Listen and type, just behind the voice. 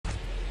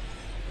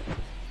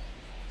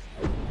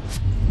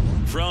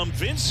From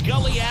Vince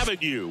Scully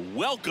Avenue,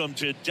 welcome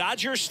to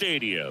Dodger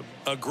Stadium.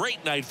 A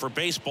great night for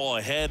baseball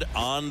ahead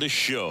on the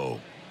show.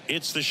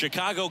 It's the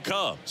Chicago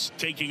Cubs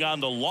taking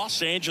on the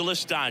Los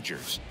Angeles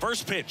Dodgers.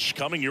 First pitch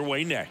coming your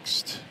way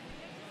next.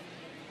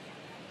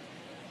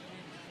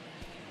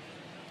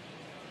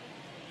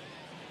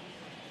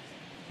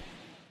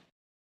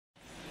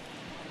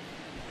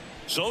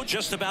 So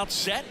just about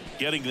set,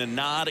 getting the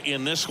nod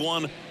in this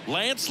one.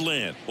 Lance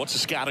Lynn, what's the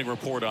scouting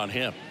report on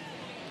him?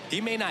 He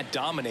may not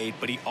dominate,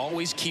 but he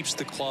always keeps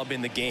the club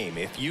in the game.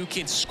 If you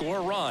can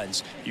score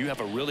runs, you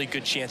have a really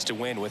good chance to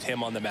win with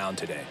him on the mound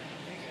today.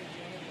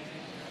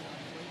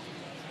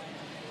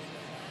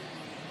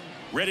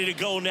 Ready to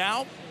go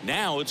now?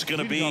 Now it's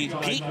going to be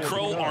Pete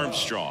Crow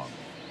Armstrong.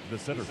 The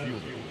center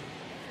fielder,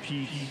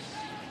 Pete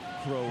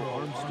Crow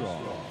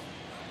Armstrong.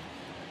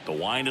 The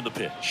wind of the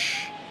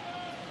pitch.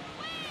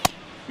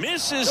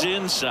 Misses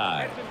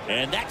inside.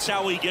 And that's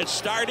how we get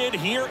started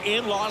here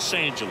in Los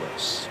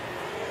Angeles.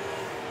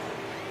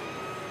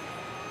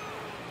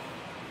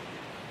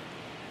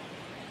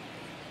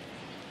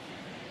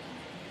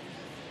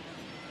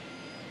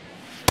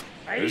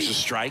 There's a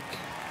strike.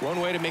 One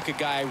way to make a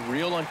guy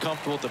real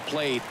uncomfortable at the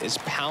plate is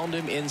pound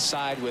him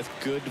inside with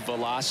good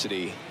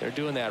velocity. They're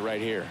doing that right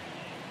here.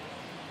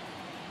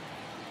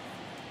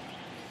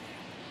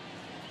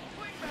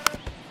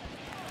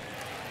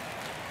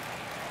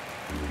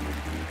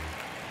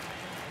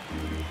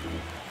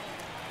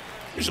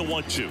 Here's a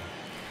 1-2.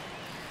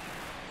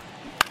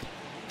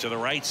 To the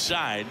right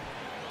side.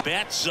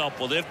 Bats up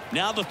with it.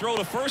 Now the throw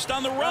to first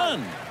on the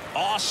run.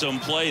 Awesome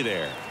play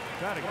there.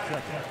 Batting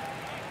second,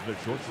 the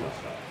shortstop,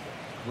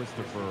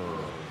 Christopher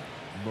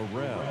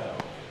Morel.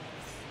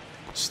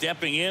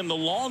 Stepping in, the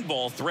long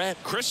ball threat,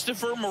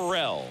 Christopher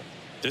Morel.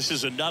 This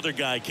is another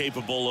guy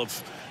capable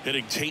of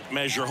hitting tape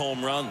measure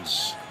home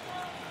runs.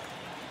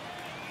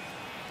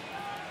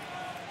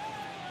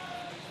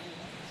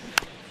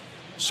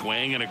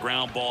 Swing and a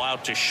ground ball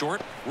out to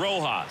short.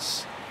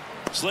 Rojas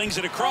slings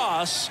it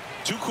across.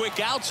 2 quick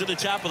outs at the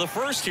top of the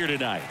first here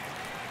tonight.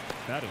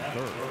 Batting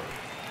third,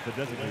 the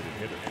designated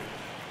hitter,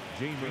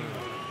 Jamer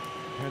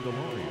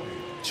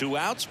Candelario. 2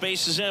 outs,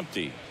 base is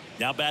empty.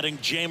 Now batting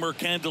Jamer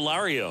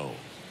Candelario.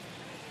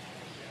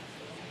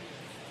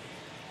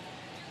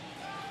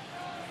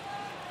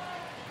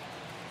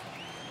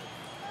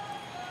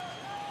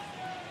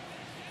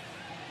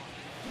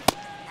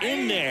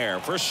 In there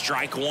for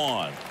strike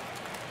 1.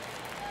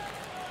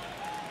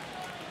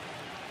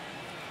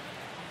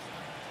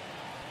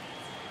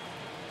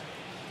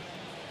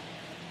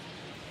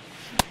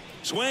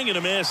 Swing and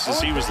a miss as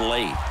he was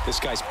late.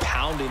 This guy's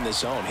pounding the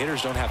zone.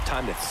 Hitters don't have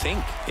time to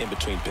think in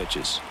between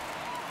pitches.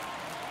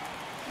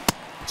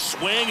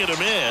 Swing and a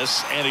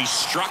miss, and he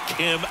struck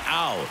him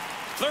out.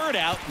 3rd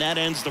out, and that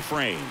ends the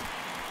frame.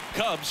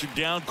 Cubs are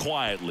down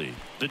quietly.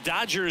 The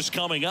Dodgers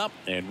coming up,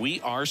 and we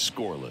are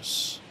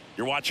scoreless.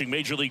 You're watching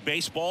Major League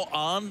Baseball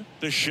on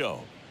the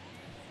show.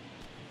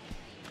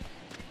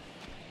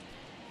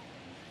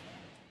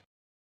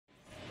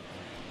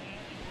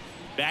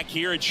 Back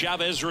here at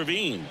Chavez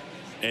Ravine.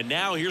 And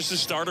now here's the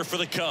starter for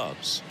the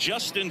Cubs,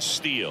 Justin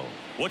Steele.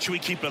 What should we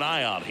keep an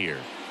eye on here?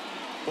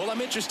 Well, I'm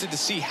interested to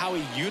see how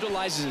he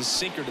utilizes his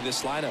sinker to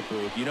this lineup,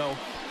 Boog. You know,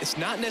 it's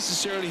not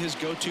necessarily his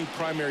go-to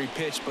primary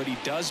pitch, but he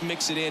does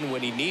mix it in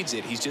when he needs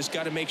it. He's just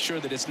got to make sure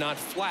that it's not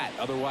flat.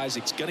 Otherwise,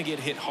 it's going to get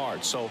hit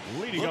hard. So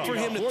look for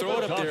him to throw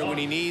it up there when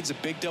he needs a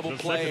big double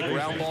play, a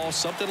ground ball,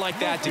 something like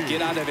that to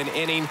get out of an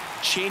inning,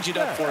 change it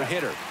up for a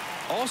hitter.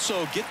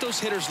 Also, get those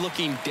hitters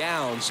looking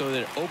down so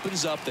that it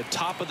opens up the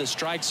top of the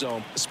strike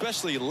zone,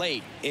 especially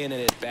late in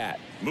an at-bat.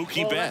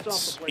 Mookie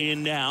Betts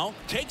in now,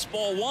 takes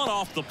ball 1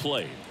 off the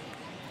plate.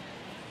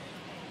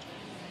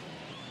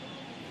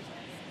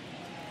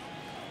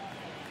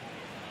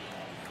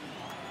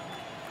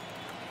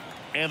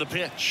 And the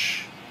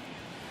pitch.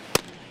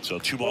 So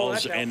 2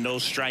 balls and no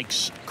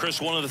strikes. Chris,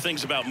 one of the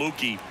things about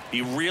Mookie,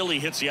 he really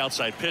hits the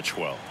outside pitch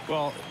well.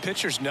 Well,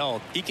 pitchers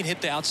know he can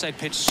hit the outside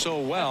pitch so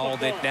well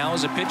that now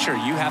as a pitcher,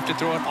 you have to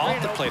throw it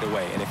off the plate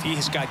away. And if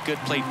he's got good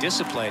plate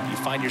discipline, you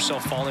find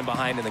yourself falling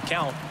behind in the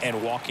count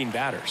and walking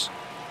batters.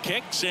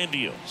 Kicks and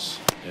deals.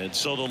 And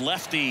so the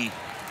lefty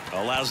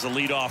allows the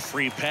leadoff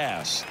free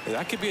pass.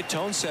 That could be a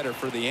tone setter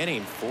for the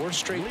inning. 4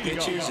 straight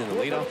pitches and the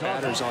leadoff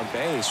batters on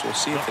base. We'll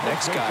see if the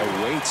next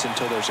guy waits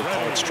until there's a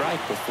called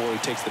strike before he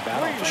takes the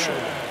bat off the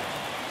shoulder.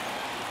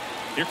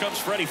 Here comes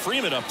Freddie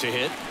Freeman up to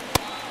hit.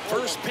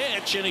 First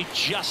pitch, and he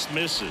just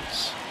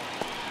misses.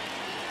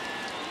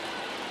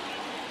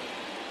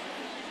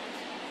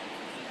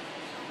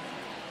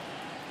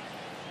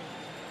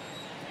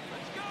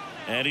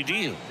 And he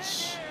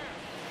deals.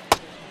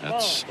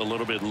 That's a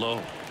little bit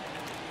low.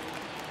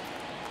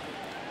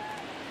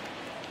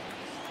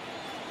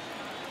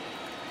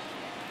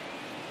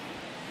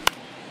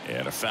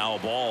 And a foul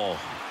ball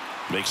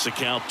makes the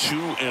count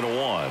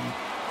 2-1.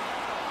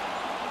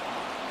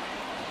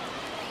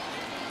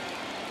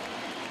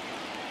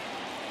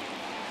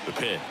 The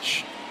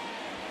pitch.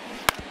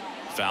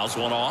 Fouls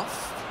one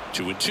off.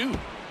 2-2.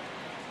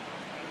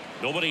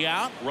 Nobody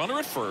out. Runner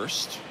at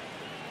first.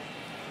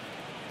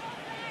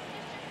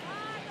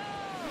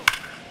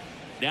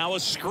 Now a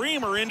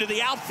screamer into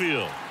the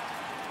outfield.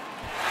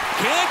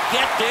 Can't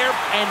get there,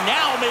 and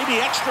now maybe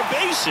extra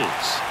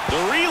bases. The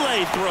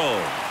relay throw.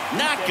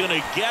 Not going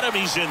to get him.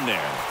 He's in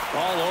there.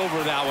 All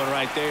over that one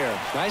right there.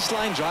 Nice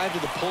line drive to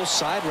the pull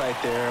side right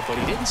there, but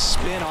he didn't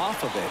spin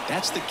off of it.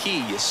 That's the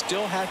key. You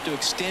still have to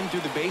extend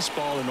through the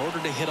baseball in order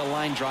to hit a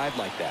line drive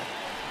like that.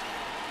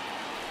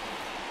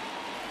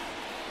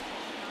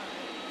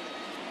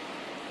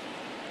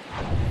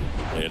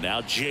 And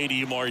now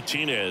J.D.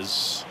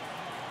 Martinez.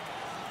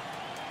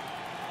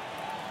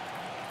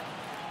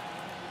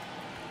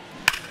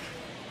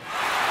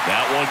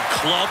 That one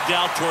clubbed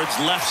out towards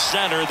left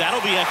center.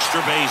 That'll be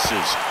extra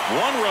bases.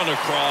 One run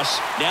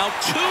across. Now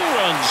 2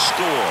 runs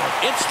score.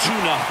 It's 2-0.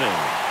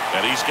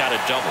 And he's got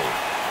a double.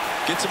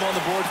 Gets him on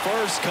the board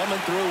first, coming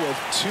through with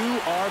 2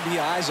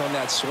 RBIs on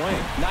that swing.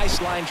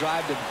 Nice line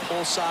drive to the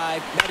pull side.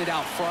 Met it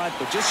out front,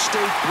 but just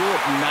stayed through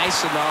it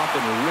nice enough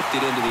and ripped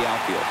it into the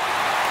outfield.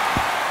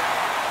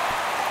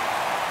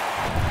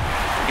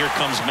 Here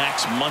comes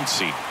Max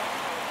Muncy.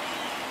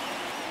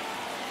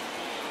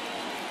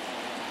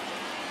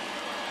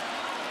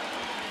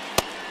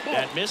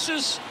 That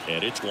misses,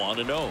 and it's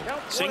 1-0.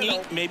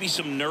 Singy, maybe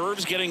some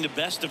nerves getting the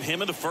best of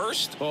him in the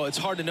first? Well, it's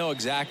hard to know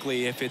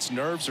exactly if it's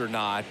nerves or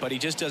not, but he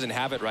just doesn't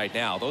have it right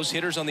now. Those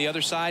hitters on the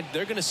other side,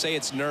 they're going to say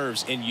it's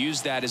nerves and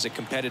use that as a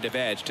competitive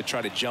edge to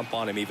try to jump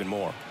on him even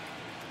more.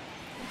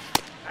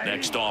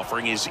 Next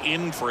offering is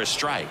in for a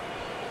strike.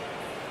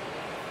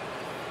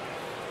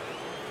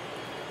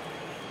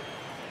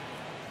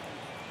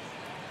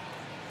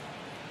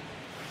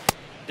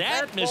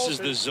 That misses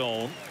the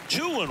zone.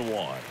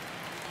 2-1.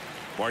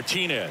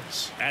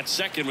 Martinez at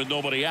second with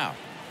nobody out.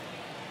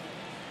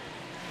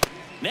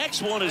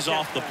 Next one is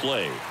off the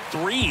plate.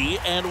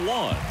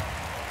 3-1.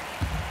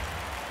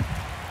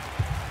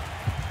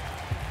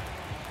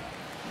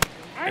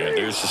 And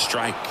there's the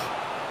strike.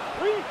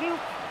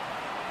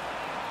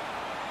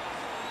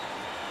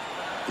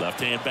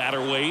 Left-hand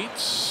batter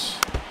waits.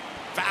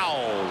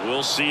 Foul.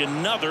 We'll see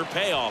another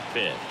payoff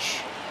pitch.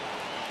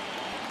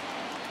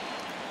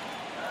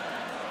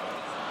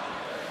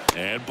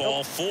 And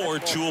ball 4,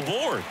 2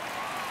 aboard.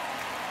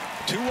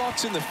 2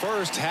 walks in the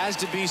first has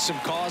to be some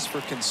cause for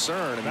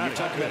concern. I mean, you're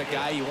talking about a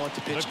guy you want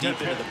to pitch deep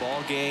into the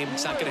ball game.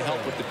 It's not going to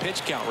help with the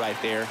pitch count right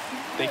there.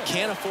 They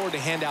can't afford to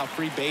hand out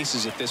free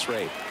bases at this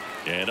rate.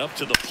 And up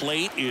to the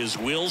plate is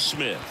Will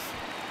Smith.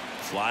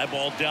 Fly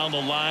ball down the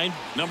line.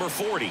 Number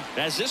 40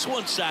 has this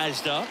one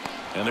sized up,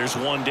 and there's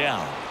 1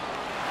 down.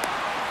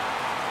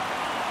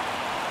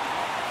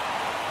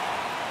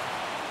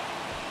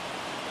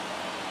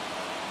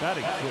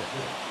 Batting 6,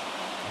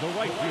 the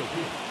right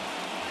fielder,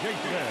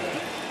 Jason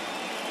Hayward.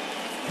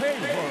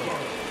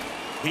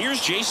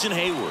 Here's Jason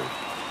Hayward.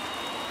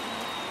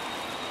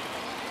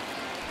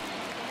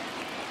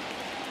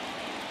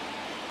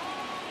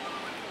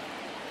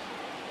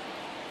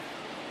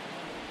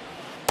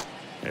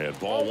 And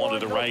ball 1 to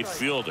the right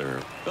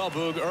fielder. Well,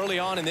 Boog, early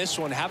on in this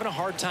one, having a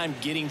hard time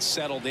getting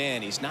settled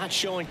in. He's not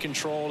showing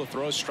control to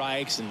throw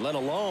strikes, and let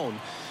alone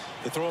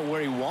to throw it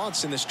where he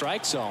wants in the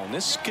strike zone.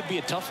 This could be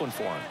a tough one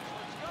for him.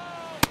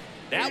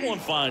 That one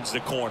finds the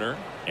corner,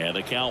 and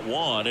the count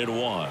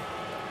 1-1.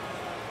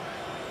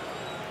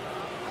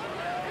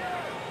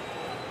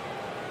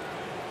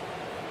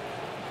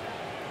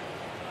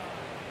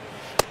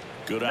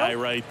 Good eye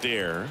right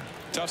there.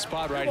 Tough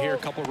spot right here. A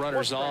couple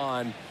runners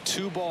on.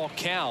 2-ball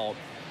count.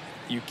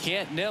 You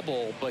can't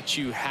nibble, but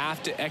you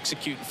have to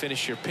execute and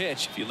finish your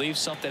pitch. If you leave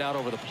something out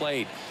over the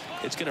plate,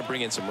 it's going to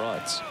bring in some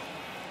runs.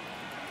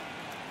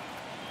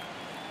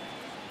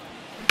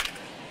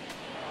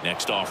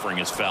 Next offering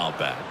is fouled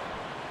back.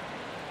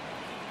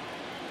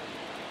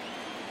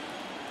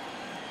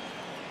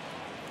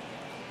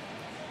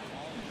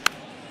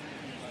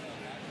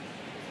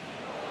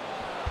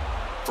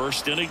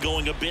 First inning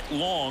going a bit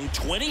long.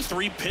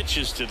 23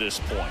 pitches to this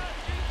point.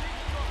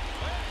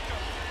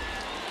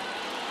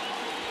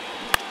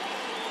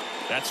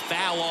 That's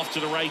foul off to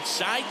the right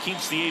side.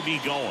 Keeps the AB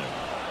going.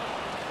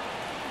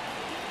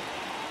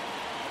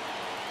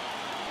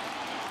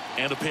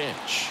 And a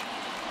pitch.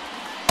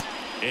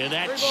 And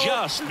that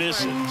just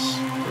misses.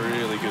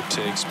 Really good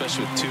take,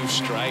 especially with 2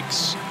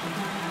 strikes.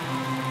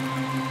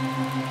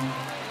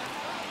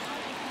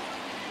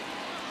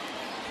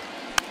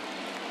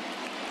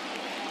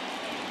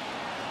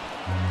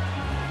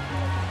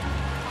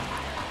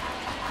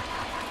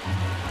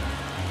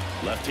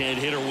 Left-hand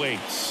hitter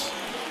waits.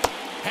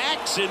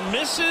 Hacks and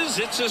misses.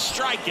 It's a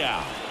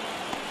strikeout.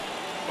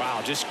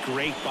 Wow, just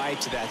great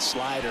bite to that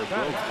slider.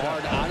 Broke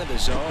hard out of the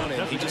zone,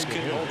 and he just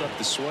couldn't hold up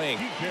the swing.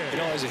 You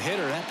know, as a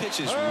hitter, that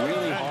pitch is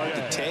really hard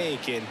to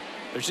take, and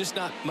there's just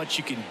not much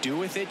you can do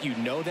with it. You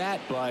know that,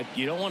 but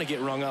you don't want to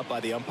get rung up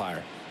by the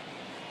umpire.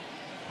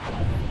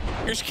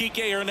 Here's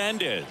Kike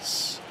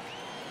Hernandez.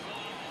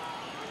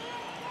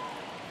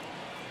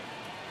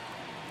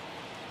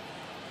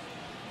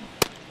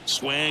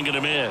 Swing and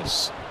a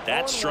miss.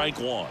 That's strike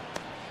 1.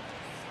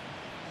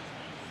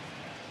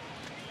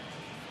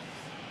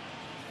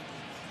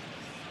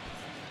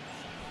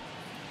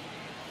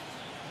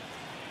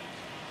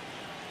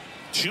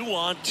 2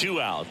 on,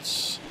 2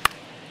 outs.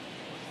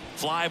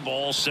 Fly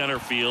ball center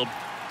field.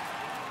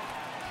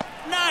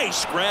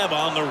 Nice grab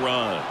on the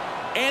run.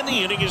 And the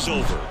inning is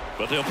over.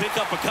 But they'll pick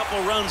up a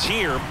couple runs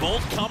here,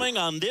 both coming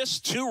on this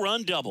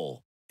 2-run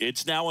double.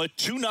 It's now a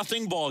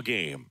 2-0 ball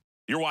game.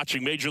 You're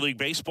watching Major League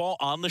Baseball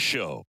on the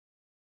show.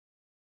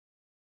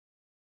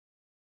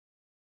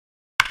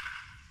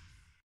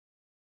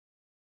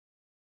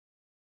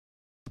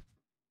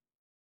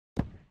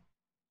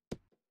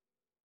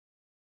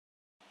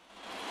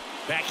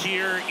 Back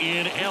here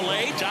in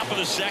L.A., top of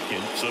the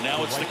second. So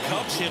now it's the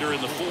Cubs hitter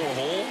in the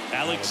 4-hole,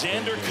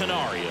 Alexander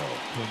Canario.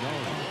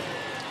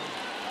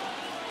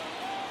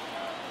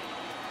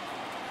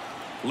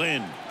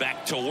 Lynn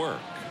back to work.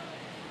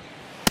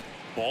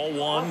 Ball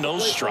 1, no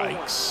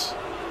strikes.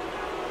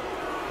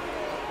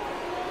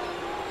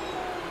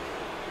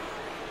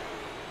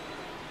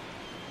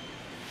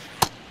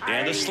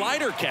 And the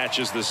slider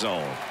catches the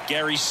zone.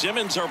 Gary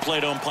Simmons, our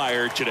plate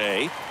umpire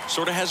today,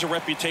 sort of has a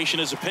reputation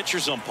as a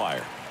pitcher's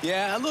umpire.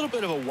 Yeah, a little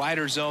bit of a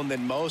wider zone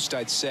than most,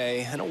 I'd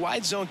say. And a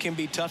wide zone can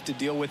be tough to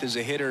deal with as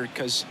a hitter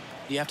because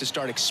you have to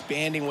start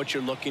expanding what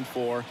you're looking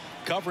for,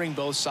 covering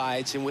both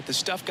sides. And with the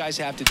stuff guys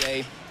have today,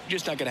 you're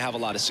just not going to have a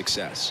lot of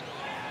success.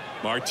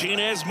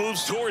 Martinez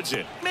moves towards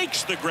it,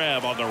 makes the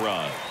grab on the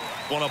run.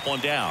 1 up, 1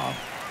 down.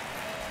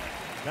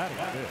 That is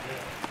it.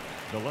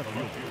 The left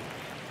fielder,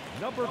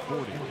 number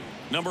 40.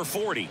 Number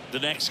 40, the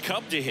next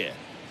Cub to hit.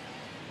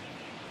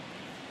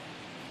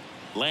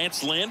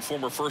 Lance Lynn,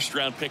 former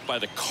first-round pick by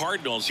the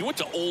Cardinals. He went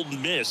to Ole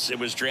Miss and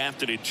was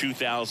drafted in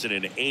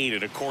 2008.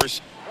 And, of course,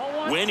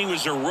 when he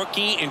was a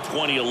rookie in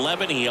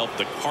 2011, he helped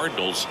the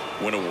Cardinals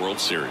win a World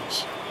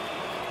Series.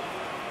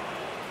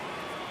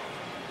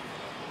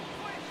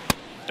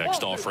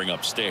 Next offering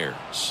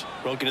upstairs.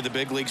 Broke into the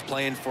big leagues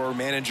playing for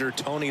manager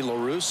Tony La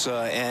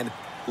Russa, and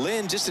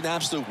Lynn just an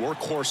absolute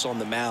workhorse on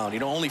the mound. You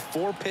know, only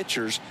 4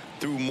 pitchers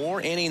threw more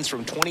innings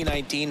from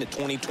 2019 to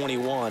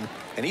 2021,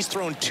 and he's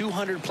thrown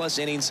 200+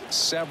 innings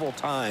several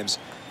times.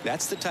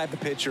 That's the type of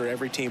pitcher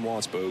every team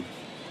wants, Boog.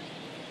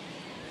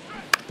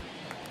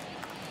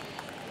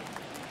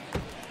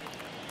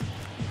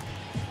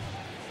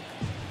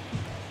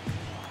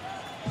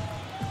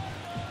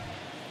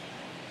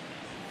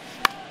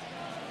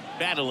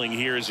 Battling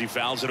here as he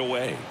fouls it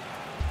away.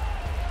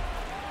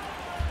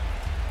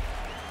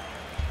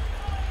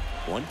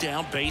 1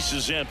 down, base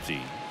is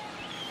empty.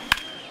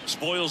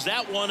 Spoils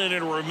that one, and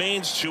it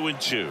remains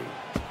 2-2.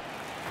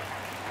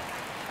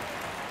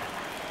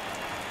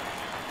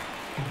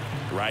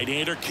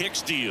 Right-hander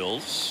kicks,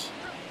 deals.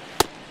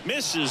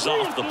 Misses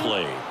off the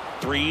plate.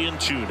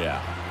 3-2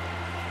 now.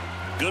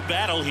 Good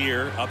battle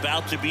here.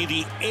 About to be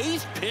the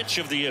 8th pitch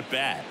of the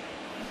at-bat.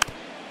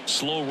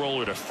 Slow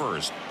roller to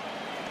first.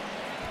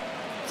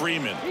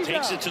 Freeman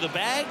takes it to the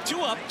bag.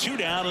 2 up, 2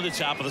 down in the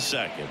top of the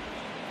second.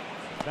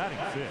 Batting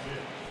 6,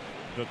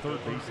 the third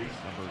baseman,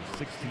 number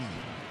 16,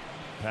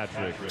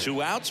 Patrick.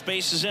 2 outs,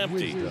 base is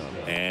empty.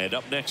 And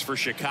up next for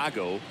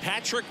Chicago,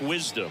 Patrick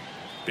Wisdom.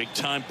 Big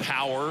time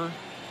power.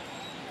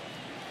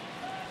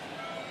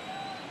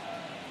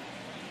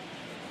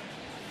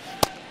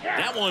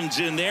 That one's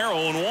in there,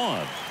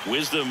 0-1.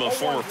 Wisdom, a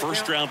former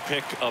first-round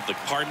pick of the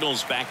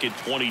Cardinals back in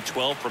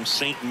 2012 from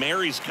St.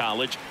 Mary's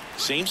College,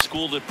 same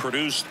school that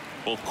produced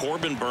both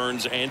Corbin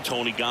Burns and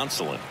Tony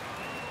Gonsolin.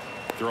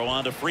 Throw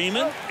on to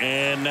Freeman,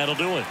 and that'll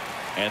do it.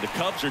 And the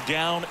Cubs are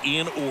down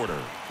in order.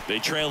 They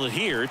trail it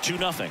here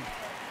 2-0.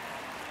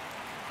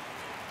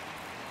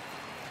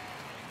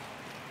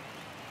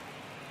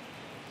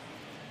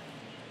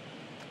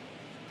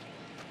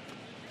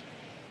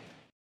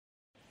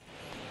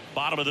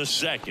 Bottom of the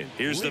second.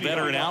 Here's the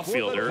veteran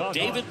outfielder,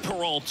 David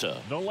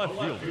Peralta. The left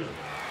fielder,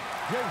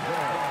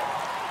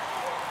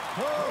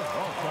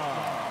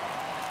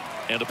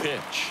 And a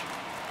pitch.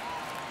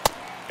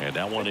 And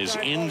that one is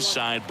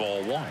inside,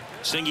 ball 1.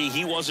 Singy,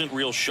 he wasn't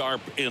real sharp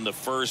in the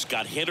first,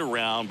 got hit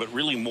around, but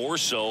really more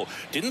so,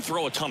 didn't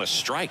throw a ton of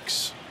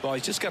strikes. Well,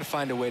 he's just got to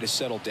find a way to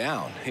settle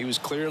down. He was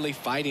clearly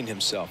fighting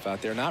himself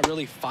out there, not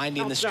really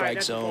finding the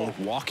strike zone,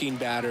 walking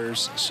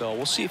batters. So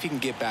we'll see if he can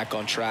get back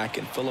on track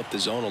and fill up the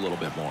zone a little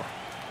bit more.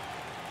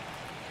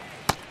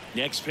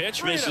 Next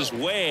pitch misses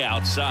way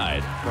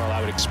outside. Well,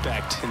 I would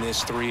expect in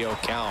this 3-0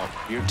 count,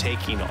 you're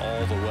taking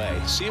all the way.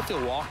 See if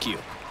he'll walk you.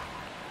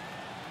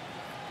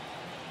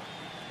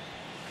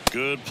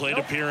 Good plate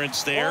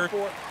appearance there.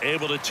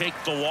 Able to take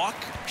the walk.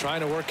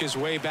 Trying to work his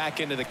way back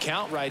into the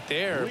count right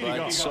there,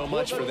 but so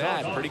much for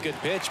that. Pretty good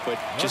pitch, but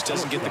just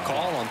doesn't get the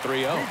call on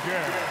 3-0.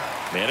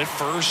 Man at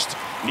first,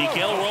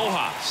 Miguel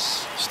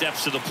Rojas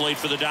steps to the plate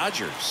for the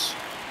Dodgers.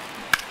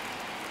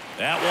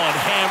 That one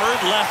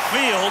hammered left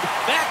field,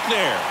 back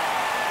there.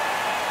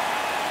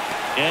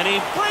 And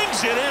he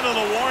brings it into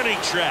the warning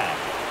track.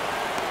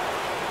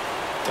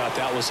 Thought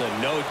that was a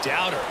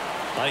no-doubter.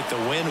 Like the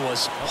wind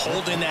was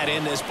holding that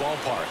in this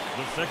ballpark.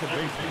 The second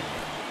baseman,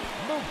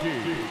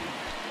 Mookie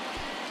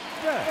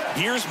Betts.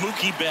 Here's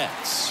Mookie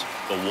Betts.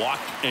 The walk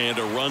and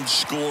a run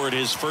scored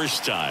his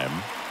first time.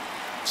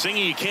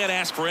 Singy, you can't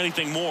ask for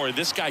anything more.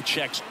 This guy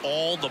checks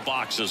all the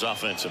boxes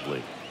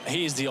offensively.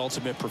 He's the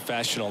ultimate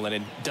professional, and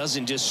it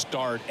doesn't just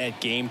start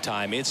at game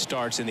time. It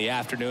starts in the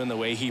afternoon, the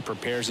way he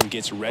prepares and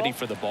gets ready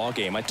for the ball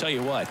game. I tell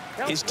you what,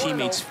 his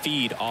teammates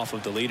feed off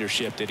of the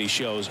leadership that he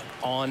shows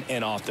on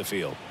and off the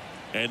field.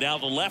 And now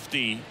the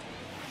lefty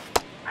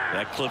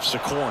that clips the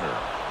corner.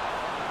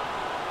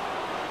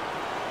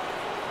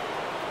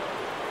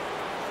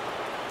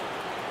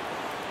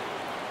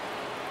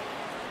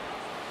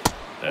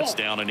 That's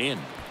down and in.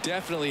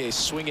 Definitely a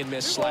swing and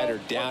miss slider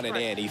down and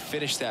in. He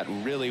finished that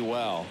really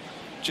well.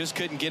 Just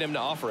couldn't get him to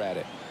offer at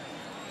it.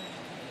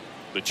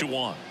 The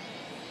 2-1.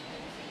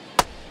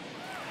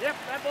 Yep,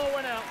 that ball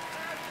went out.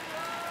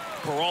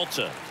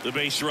 Peralta, the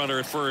base runner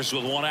at first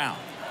with 1 out.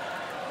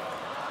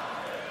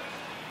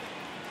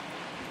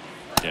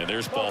 And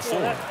there's ball 4.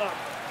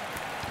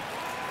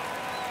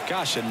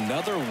 Gosh,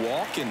 another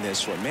walk in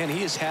this one. Man,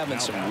 he is having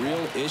some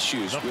real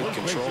issues with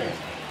control.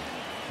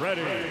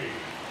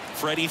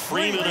 Freddie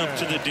Freeman up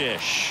to the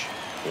dish.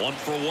 1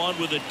 for 1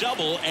 with a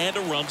double and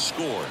a run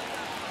scored.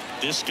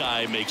 This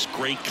guy makes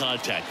great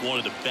contact. One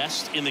of the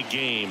best in the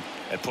game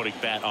at putting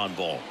bat on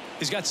ball.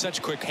 He's got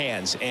such quick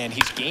hands, and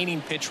he's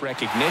gaining pitch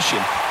recognition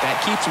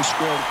that keeps him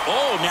scoring.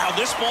 Oh, now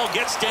this ball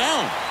gets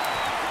down.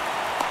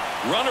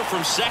 Runner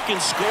from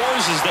second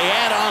scores as they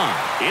add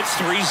on. It's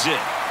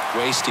 3-zip.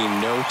 Wasting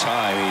no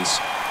time. He's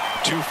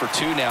 2 for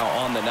 2 now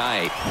on the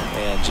night,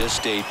 and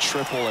just a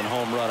triple and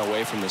home run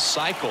away from the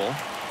cycle.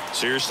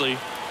 Seriously,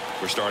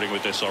 we're starting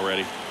with this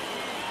already.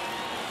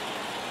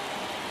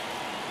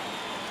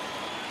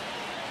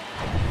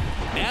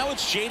 Now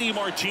it's J.D.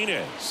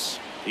 Martinez.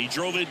 He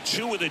drove in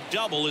 2 with a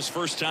double his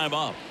first time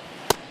up.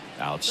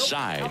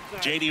 Outside.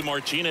 J.D.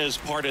 Martinez,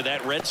 part of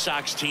that Red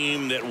Sox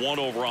team that won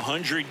over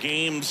 100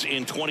 games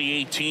in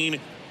 2018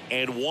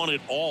 and won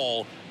it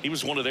all. He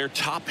was one of their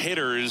top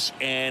hitters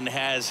and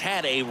has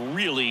had a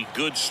really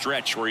good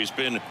stretch where he's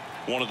been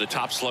one of the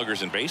top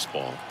sluggers in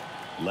baseball.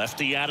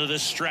 Lefty out of the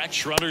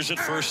stretch. Runners at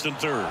first and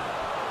third.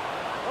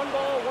 1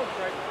 ball, 1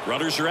 strike.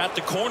 Runners are at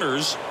the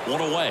corners,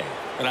 1 away.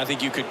 And I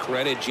think you could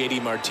credit J.D.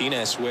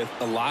 Martinez with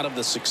a lot of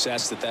the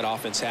success that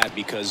offense had,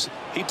 because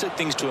he took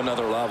things to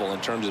another level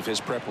in terms of his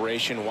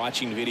preparation,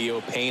 watching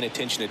video, paying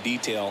attention to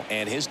detail,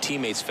 and his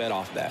teammates fed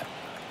off that.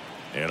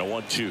 And a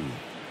 1-2.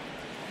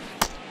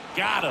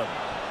 Got him.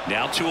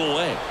 Now 2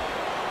 away.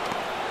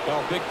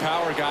 Well, big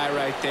power guy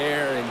right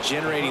there, and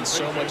generating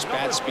so much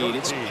bat speed.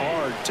 It's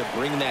hard to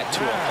bring that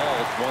to a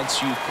halt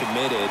once you've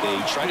committed.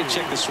 They tried to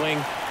check the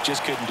swing,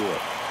 just couldn't do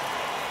it.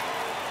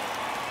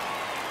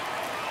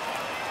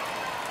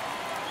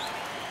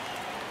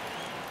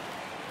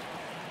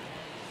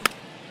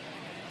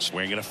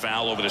 Swinging a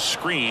foul over the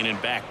screen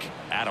and back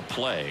out of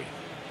play.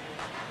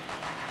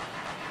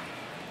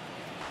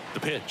 The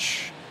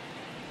pitch.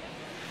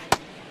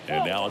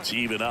 And now it's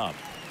even up.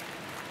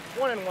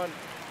 1-1.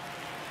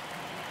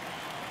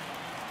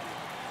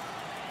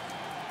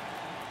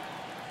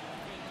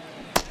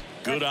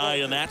 Good eye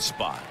in that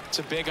spot. It's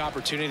a big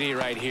opportunity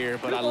right here,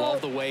 but I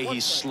love the way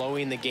he's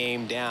slowing the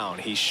game down.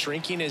 He's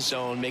shrinking his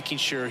zone, making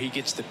sure he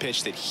gets the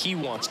pitch that he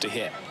wants to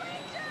hit.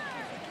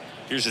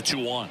 Here's a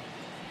 2-1.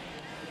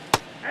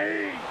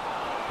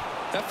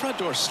 That front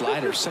door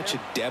slider is such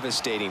a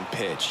devastating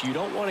pitch. You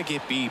don't want to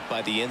get beat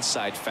by the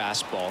inside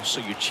fastball,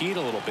 so you cheat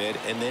a little bit,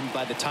 and then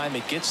by the time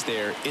it gets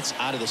there, it's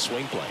out of the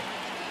swing plane.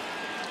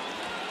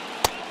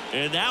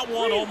 And that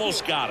one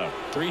almost got him.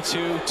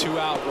 3-2, 2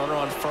 out, runner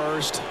on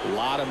first. A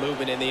lot of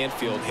movement in the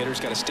infield. Hitter's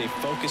got to stay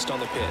focused on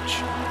the pitch.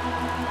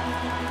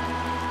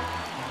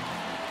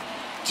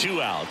 2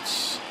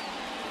 outs.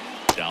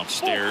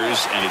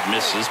 Downstairs, and it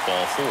misses,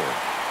 ball 4.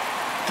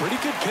 Pretty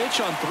good pitch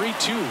on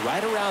 3-2,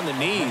 right around the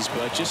knees,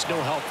 but just no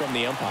help from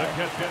the umpire.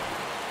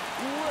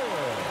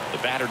 The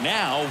batter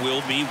now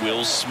will be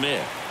Will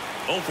Smith.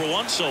 0 for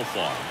 1 so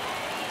far.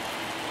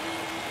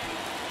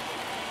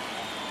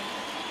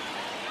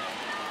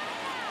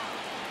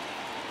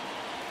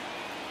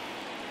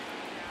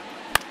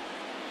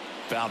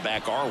 Foul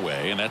back our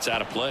way, and that's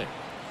out of play.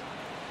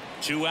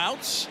 2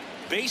 outs.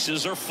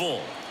 Bases are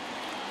full.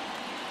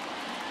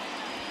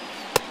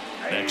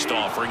 Next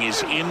offering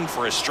is in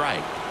for a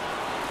strike.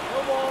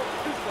 1 ball,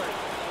 2 strikes.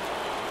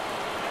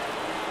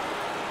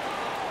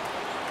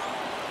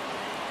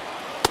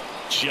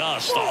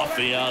 Just off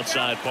the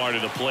outside part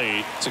of the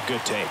plate. It's a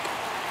good take.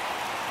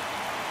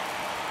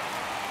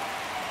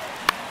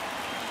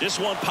 This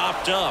one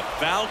popped up.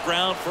 Foul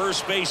ground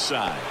first base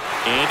side.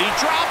 And he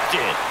dropped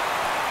it.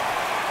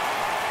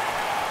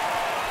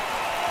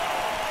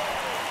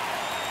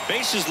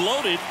 Bases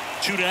loaded,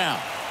 2 down.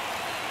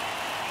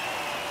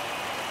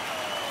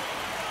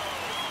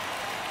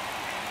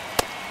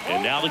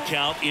 And now the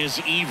count is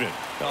even.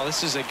 Well,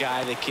 this is a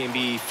guy that can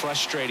be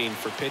frustrating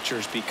for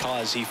pitchers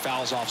because he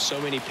fouls off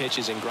so many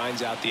pitches and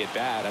grinds out the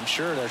at-bat. I'm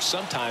sure there's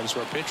some times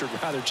where a pitcher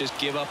would rather just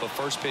give up a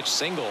first pitch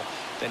single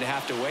than to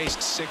have to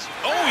waste 6.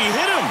 Oh, he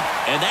hit him,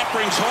 and that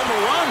brings home a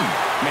run.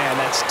 Man,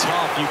 that's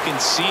tough. You can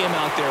see him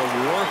out there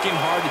working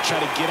hard to try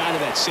to get out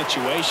of that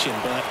situation,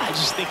 but I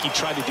just think he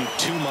tried to do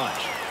too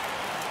much.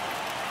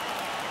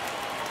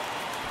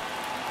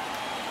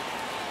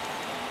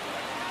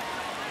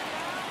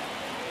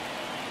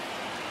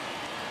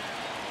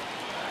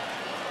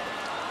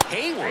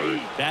 Hayward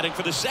batting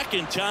for the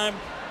second time,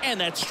 and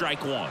that's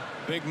strike one.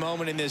 Big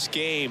moment in this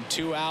game.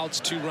 2 outs,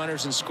 2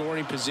 runners in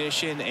scoring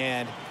position,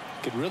 and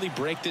could really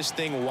break this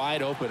thing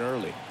wide open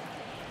early.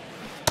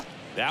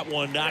 That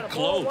one not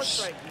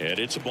close, and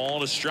it's a ball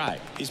and a strike.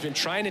 He's been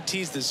trying to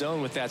tease the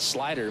zone with that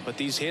slider, but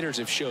these hitters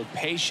have showed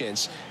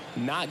patience,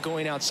 not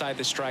going outside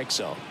the strike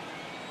zone.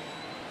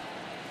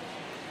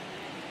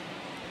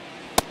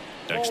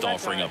 Next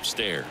offering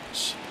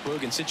upstairs.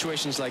 Boog, in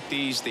situations like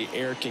these, the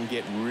air can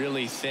get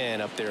really thin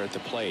up there at the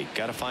plate.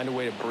 Got to find a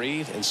way to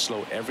breathe and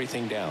slow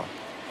everything down.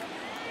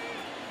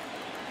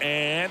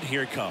 And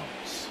here it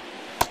comes.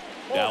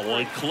 That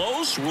one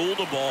close, ruled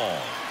a ball.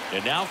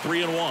 And now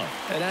 3-1.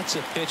 And that's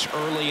a pitch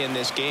early in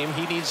this game.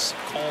 He needs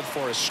called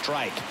for a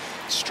strike.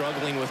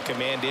 Struggling with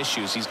command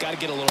issues. He's got to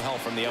get a little help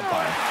from the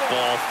umpire.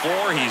 Ball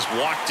 4. He's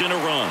walked in a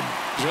run.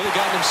 He's really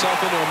gotten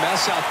himself into a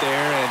mess out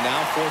there and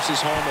now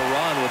forces home a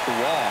run with the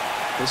wall.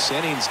 This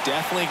inning's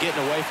definitely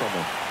getting away from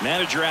him.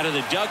 Manager out of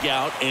the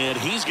dugout, and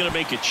he's going to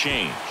make a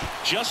change.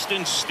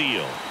 Justin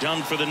Steele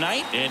done for the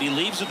night, and he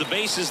leaves with the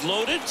bases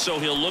loaded, so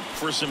he'll look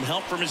for some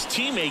help from his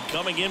teammate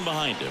coming in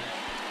behind him.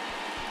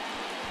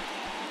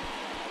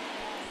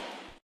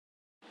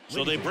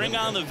 So they bring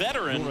on the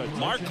veteran,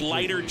 Mark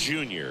Leiter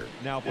Jr.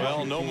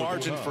 Well, no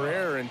margin for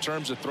error in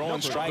terms of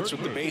throwing strikes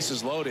with the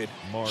bases loaded.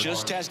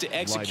 Just has to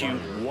execute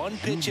one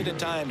pitch at a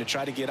time to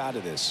try to get out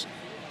of this.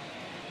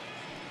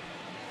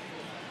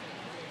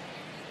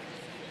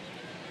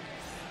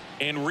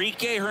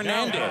 Enrique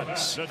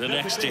Hernandez, the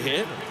next to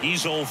hit.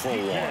 He's 0 for 1.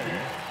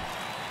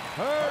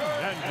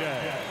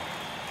 Hernandez.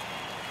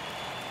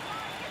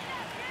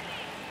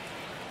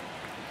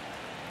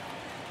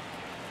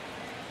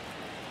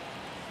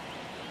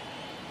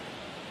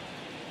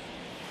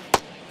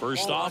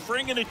 First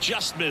offering, and it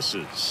just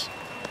misses.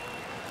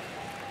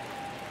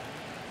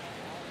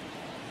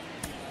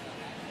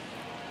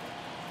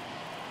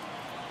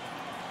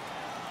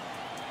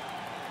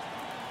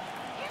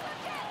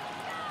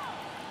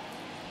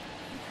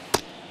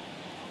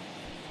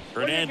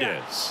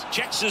 Hernandez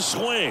checks his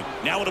swing.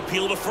 Now an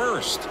appeal to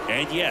first.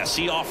 And yes,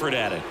 he offered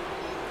at it.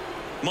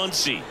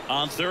 Muncy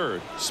on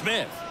third.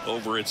 Smith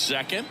over at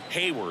second.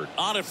 Hayward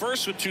on at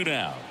first with 2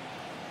 down.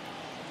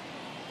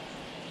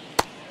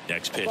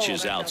 Next pitch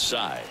is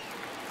outside.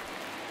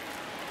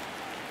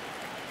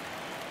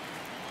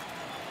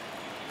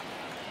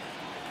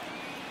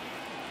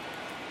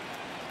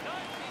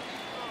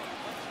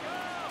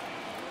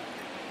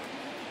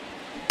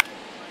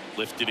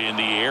 Lifted in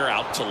the air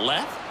out to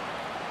left.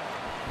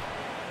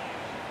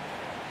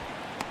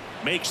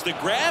 Makes the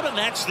grab, and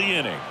that's the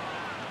inning.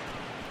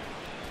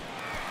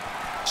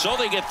 So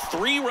they get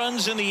 3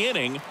 runs in the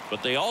inning,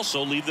 but they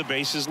also leave the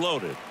bases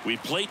loaded. We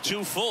play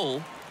 2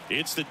 full.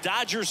 It's the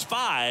Dodgers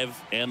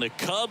 5 and the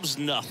Cubs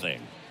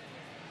nothing.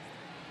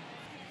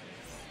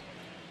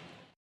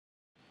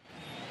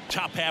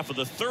 Top half of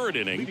the 3rd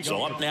inning.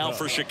 So up now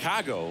for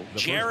Chicago,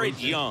 Jared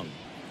Young.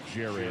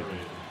 Jared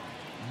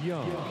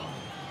Young.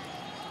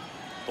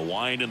 The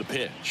wind and the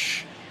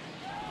pitch.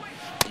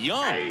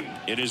 Young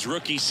in his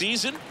rookie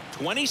season,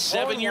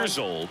 27 years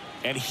old,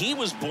 and he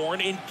was born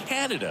in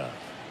Canada.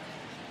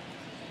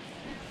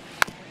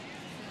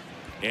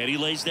 And he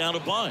lays down a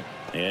bunt,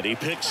 and he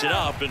picks it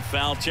up in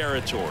foul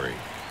territory.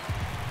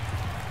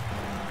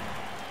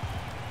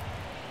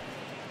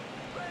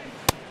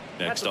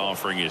 Next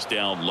offering is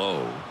down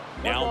low.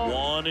 Now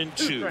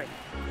 1-2.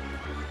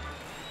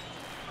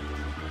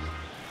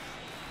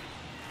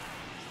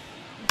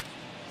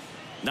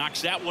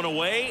 Knocks that one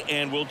away,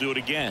 and we'll do it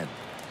again.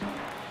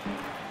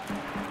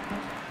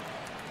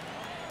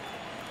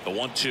 The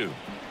 1-2.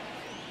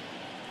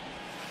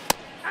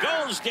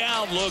 Goes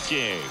down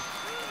looking.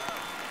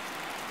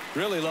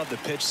 Really love the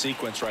pitch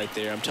sequence right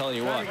there. I'm telling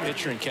you what,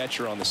 pitcher and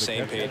catcher on the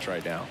same page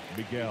right now.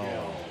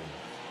 Miguel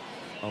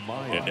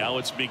Amaya. And now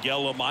it's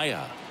Miguel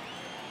Amaya.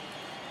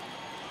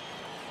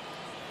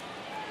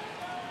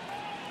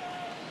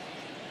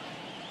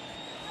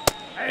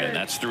 And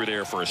that's through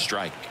there for a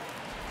strike.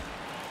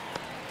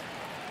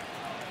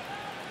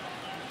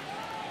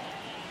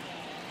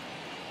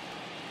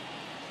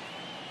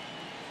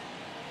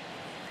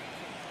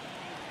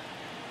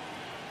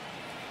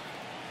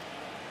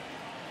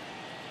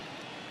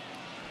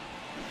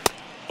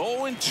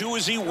 Oh, and 2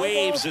 as he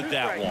waves at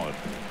that one.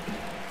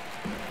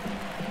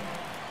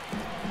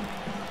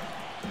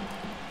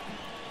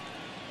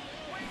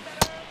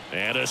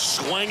 And a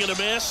swing and a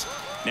miss.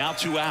 Now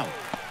 2 out.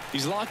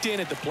 He's locked in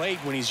at the plate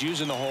when he's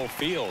using the whole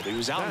field. He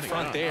was out in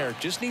front there.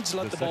 Just needs to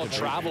let the ball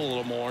travel a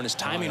little more, and his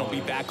timing will be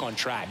back on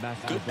track.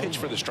 Good pitch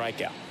for the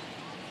strikeout.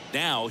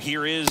 Now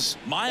here is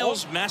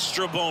Miles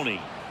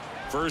Mastrobuoni.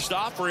 First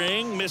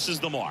offering misses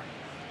the mark.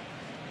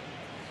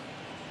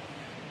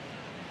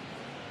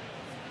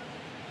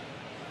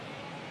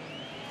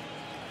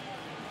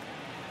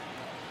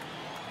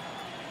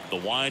 The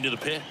wind of the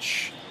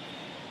pitch.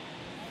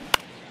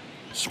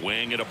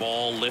 Swing at a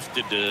ball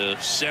lifted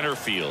to center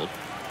field.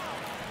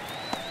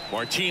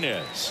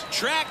 Martinez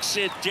tracks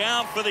it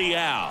down for the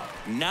out.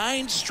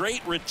 9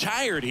 straight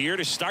retired here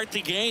to start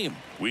the game.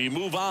 We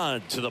move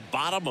on to the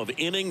bottom of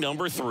inning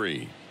number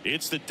 3.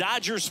 It's the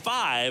Dodgers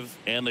 5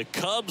 and the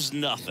Cubs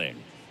nothing.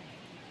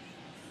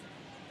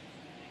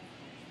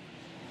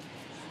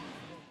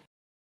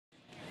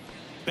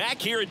 Back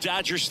here at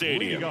Dodger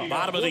Stadium,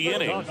 bottom of the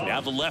inning.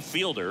 Now the left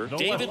fielder,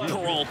 David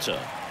Peralta.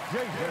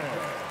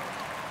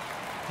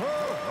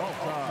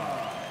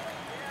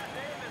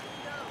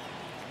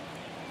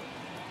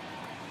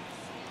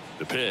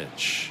 The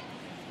pitch.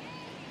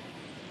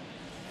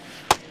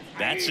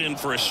 That's in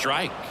for a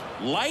strike.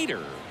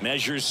 Leiter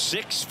measures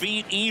 6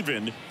 feet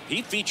even.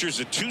 He features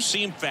a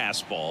 2-seam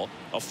fastball,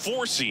 a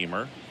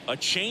 4-seamer, a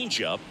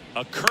changeup,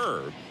 a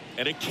curve,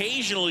 and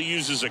occasionally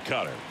uses a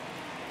cutter.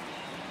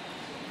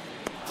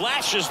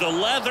 Flashes the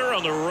leather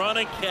on the run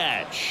and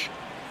catch.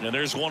 And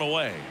there's one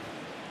away.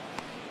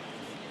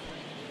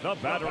 The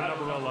batter,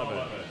 number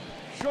 11,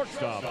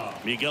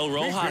 shortstop Miguel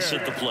Rojas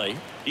at the plate.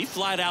 He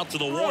flied out to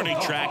the warning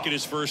track at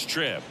his first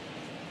trip.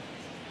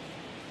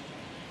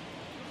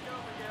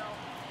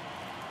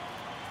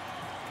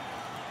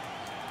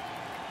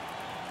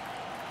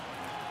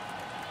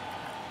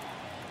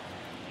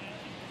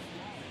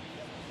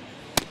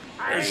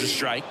 There's a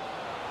strike.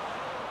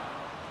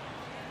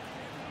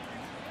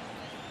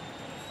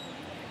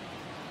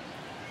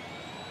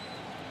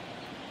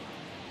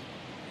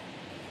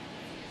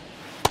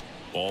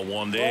 Ball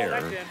one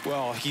there.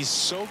 Well, he's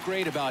so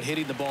great about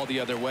hitting the ball the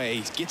other way.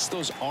 He gets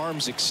those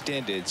arms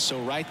extended.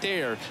 So right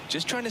there,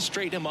 just trying to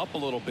straighten him up a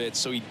little bit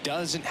so he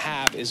doesn't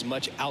have as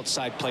much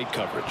outside plate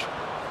coverage.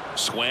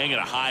 Swing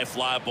and a high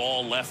fly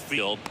ball left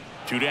field.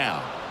 2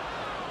 down.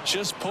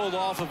 Just pulled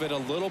off of it a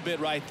little bit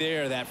right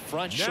there. That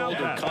front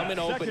shoulder coming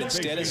open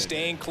instead of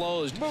staying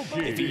closed.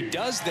 If he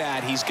does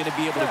that, he's going to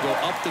be able to go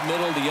up the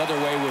middle the other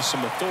way with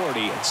some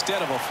authority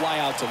instead of a fly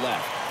out to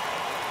left.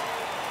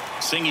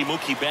 Singy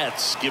Mookie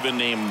Betts, given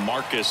name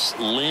Marcus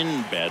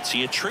Lynn Betts.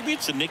 He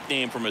attributes a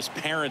nickname from his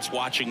parents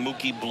watching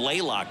Mookie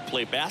Blaylock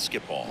play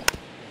basketball.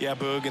 Yeah,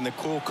 Boog, and the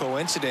cool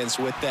coincidence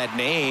with that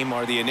name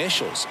are the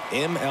initials,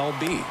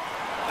 MLB.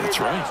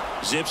 That's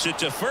right. Zips it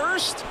to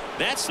first.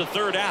 That's the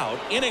 3rd out.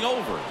 Inning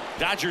over.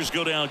 Dodgers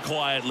go down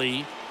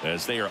quietly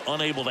as they are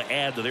unable to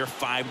add to their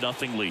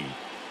 5-0 lead.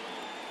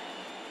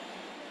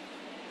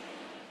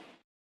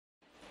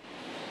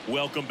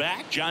 Welcome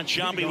back. John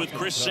Sciambi with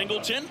Chris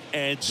Singleton,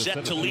 and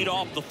set to lead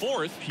off the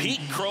 4th,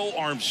 Pete Crow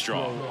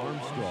Armstrong.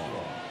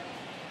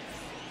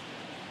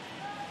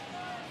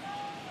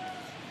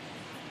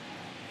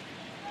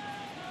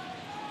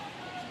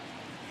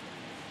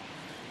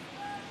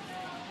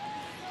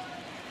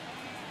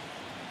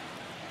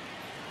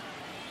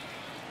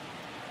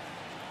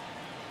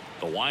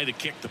 The wide to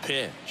kick the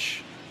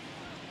pitch.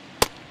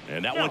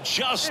 And that one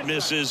just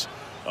misses.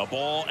 A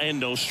ball and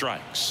no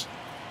strikes.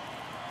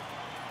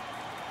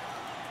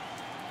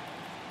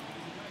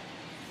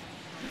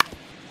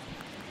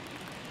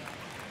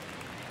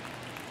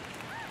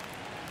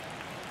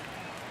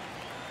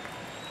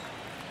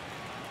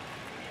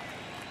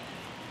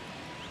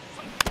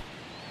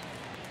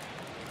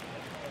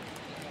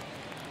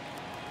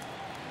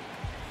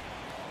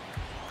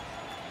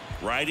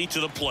 Righty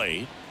to the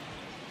plate.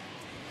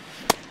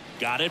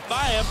 Got it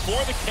by him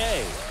for the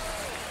K.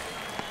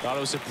 Thought it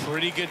was a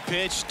pretty good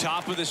pitch.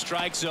 Top of the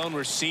strike zone.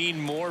 We're seeing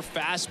more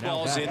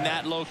fastballs in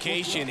that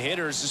location.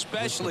 Hitters,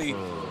 especially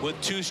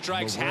with 2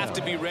 strikes, have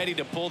to be ready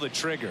to pull the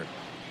trigger.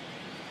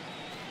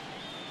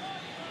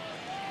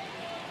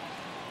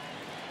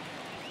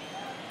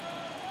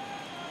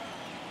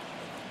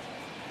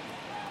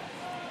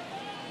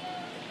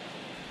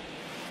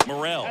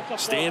 Morel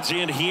stands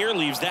in here,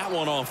 leaves that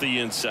one off the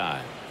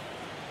inside.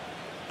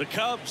 The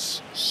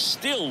Cubs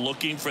still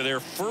looking for their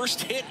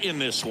first hit in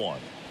this one.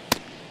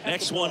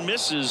 Next one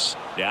misses.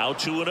 Now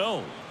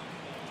 2-0.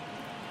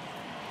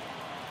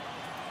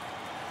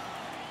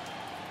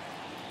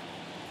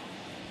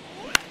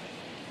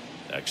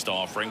 Next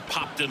offering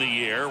popped in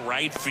the air,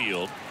 right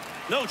field.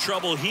 No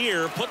trouble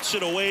here. Puts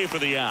it away for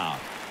the out.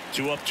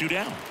 2 up, 2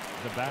 down.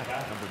 The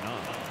bat, number 9,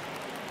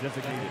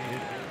 designated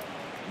hitter.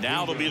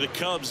 Now it'll be the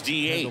Cubs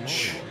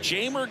DH,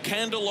 Jeimer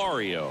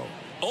Candelario.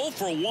 0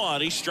 for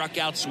 1. He struck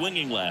out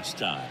swinging last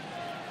time.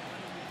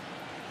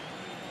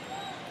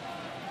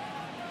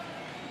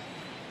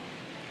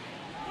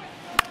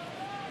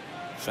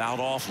 Fouled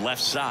off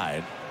left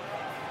side.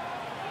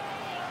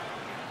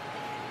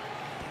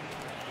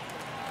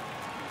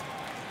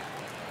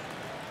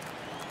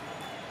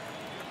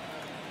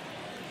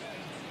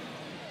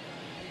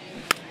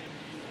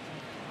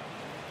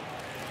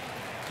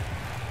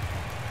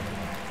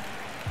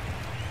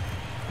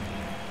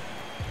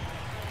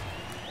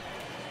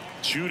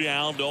 Two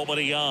down,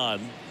 nobody on.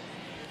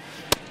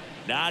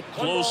 Not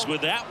close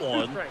with that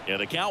one. And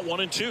the count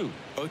 1-2.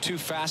 0-2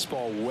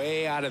 fastball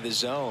way out of the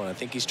zone. I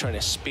think he's trying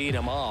to speed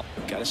him up.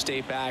 Got to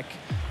stay back.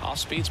 Off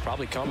speed's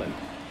probably coming.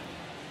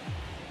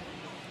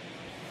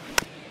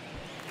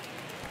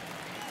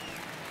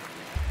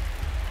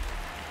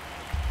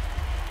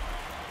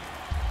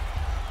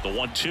 The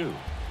 1-2.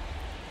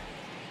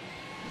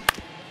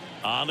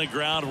 On the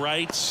ground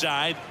right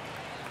side.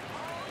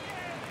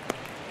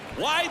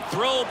 Wide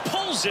throw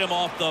pulls him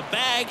off the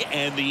bag,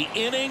 and the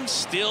inning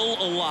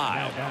still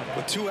alive.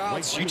 With 2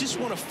 outs, you just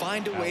want to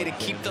find a way to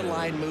keep the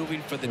line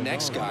moving for the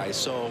next guy.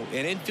 So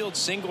an infield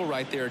single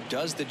right there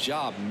does the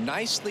job.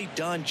 Nicely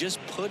done,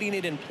 just putting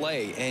it in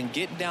play and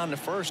getting down to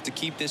first to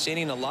keep this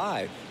inning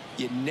alive.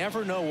 You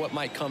never know what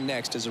might come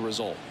next as a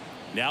result.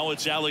 Now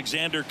it's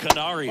Alexander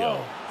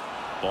Canario.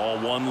 Ball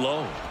 1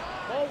 low.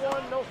 Ball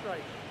 1, no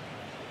strike.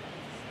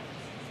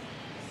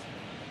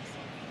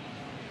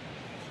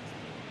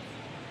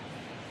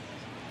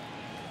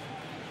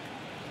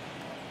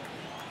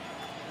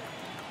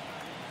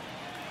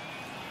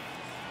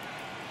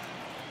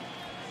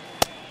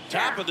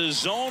 Top of the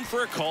zone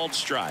for a called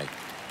strike.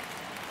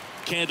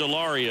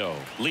 Candelario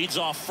leads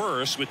off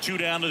first with 2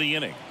 down to the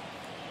inning.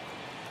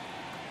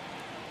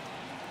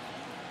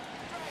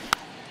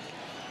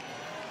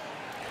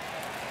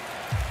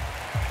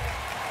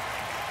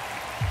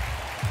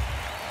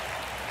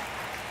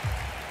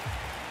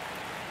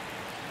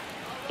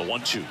 The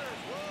 1-2.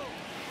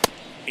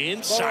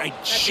 Inside,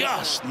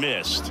 just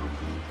missed.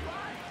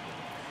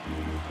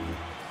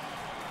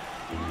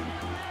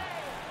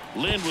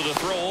 Lynn with a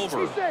throw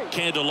over.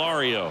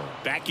 Candelario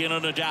back in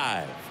on a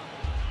dive.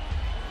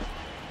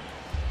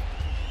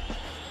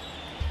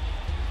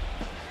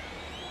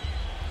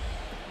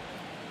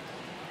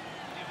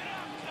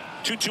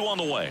 Two on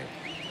the way.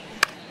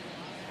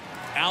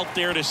 Out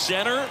there to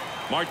center.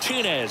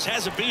 Martinez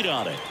has a beat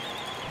on it.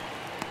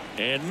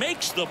 And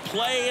makes the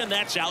play, and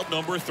that's out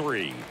number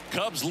 3.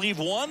 Cubs leave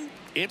 1.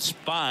 It's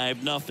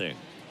 5-0.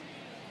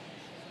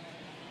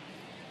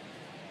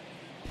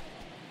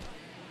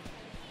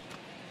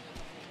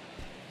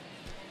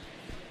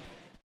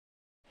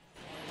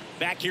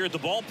 Back here at the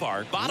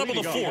ballpark, bottom of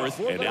the 4th,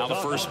 and now the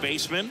first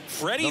baseman,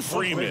 Freddie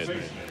Freeman.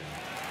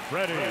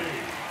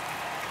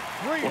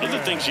 One of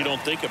the things you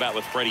don't think about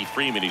with Freddie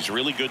Freeman, he's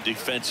really good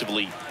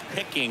defensively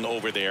picking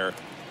over there,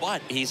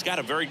 but he's got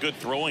a very good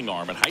throwing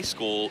arm. In high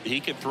school,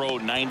 he could throw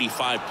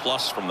 95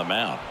 plus from the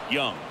mound.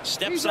 Young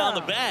steps on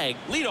the bag.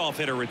 Leadoff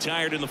hitter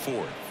retired in the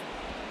 4th.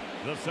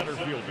 The center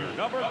fielder,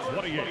 number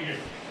 28,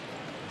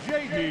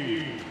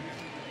 J.D.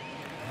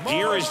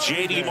 Here is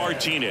J.D.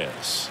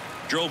 Martinez.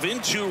 Drove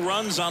in 2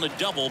 runs on a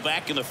double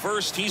back in the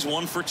 1st. He's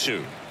 1 for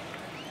 2.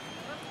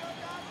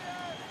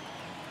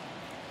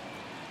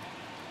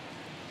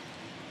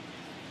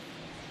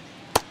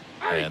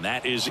 And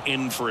that is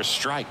in for a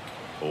strike.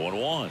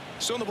 0-1.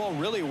 Throwing the ball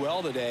really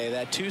well today.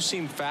 That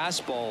 2-seam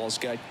fastball's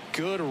got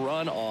good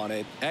run on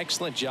it.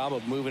 Excellent job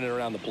of moving it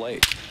around the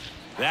plate.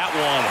 That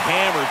one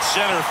hammered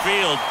center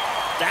field.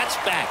 That's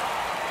back.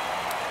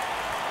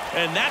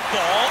 And that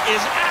ball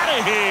is out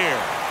of here.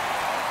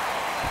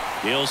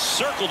 He'll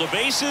circle the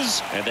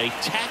bases, and they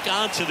tack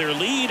on to their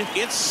lead.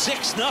 It's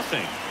 6-0.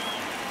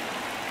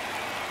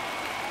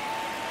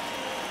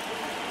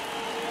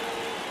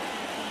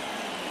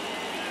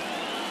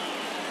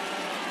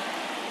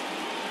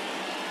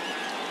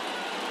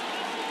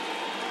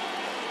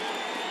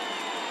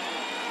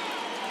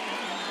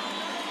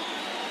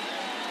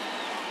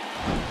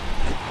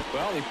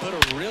 Well, he put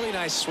a really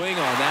nice swing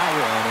on that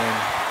one,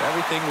 and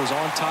everything was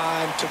on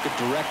time. Took a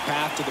direct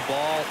path to the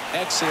ball.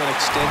 Excellent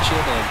extension,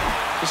 and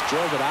just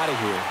drove it out of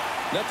here.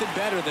 Nothing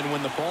better than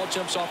when the ball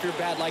jumps off your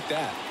bat like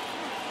that.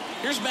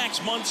 Here's Max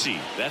Muncy,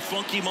 that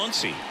funky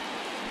Muncy.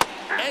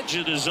 Edge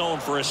of the zone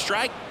for a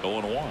strike.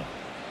 0-1.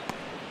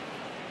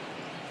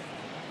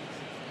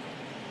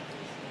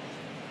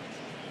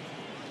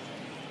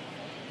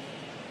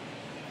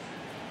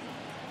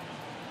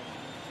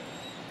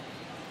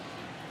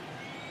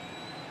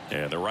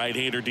 And the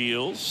right-hander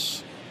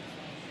deals.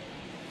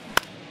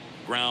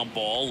 Ground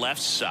ball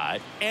left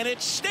side, and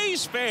it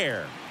stays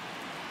fair.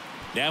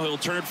 Now he'll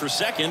turn for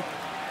second.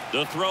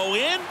 The throw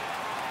in.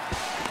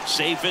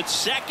 Safe at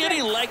second.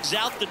 He legs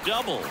out the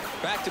double.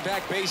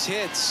 Back-to-back base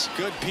hits.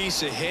 Good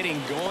piece of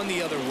hitting going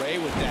the other way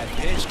with that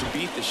pitch to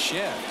beat the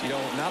shift. You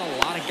know, not a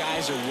lot of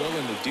guys are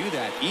willing to do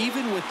that,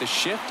 even with the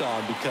shift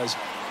on, because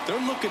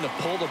they're looking to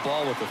pull the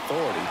ball with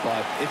authority.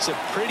 But it's a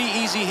pretty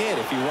easy hit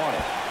if you want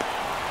it.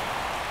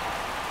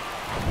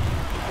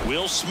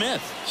 Will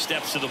Smith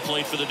steps to the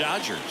plate for the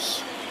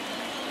Dodgers.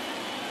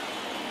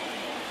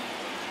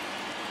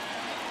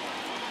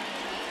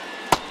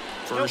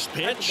 First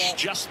pitch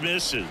just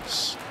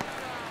misses.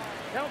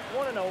 Count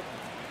 1-0.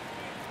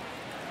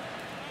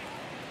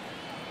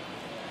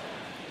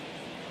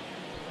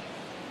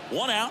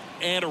 One out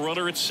and a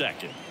runner at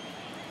second.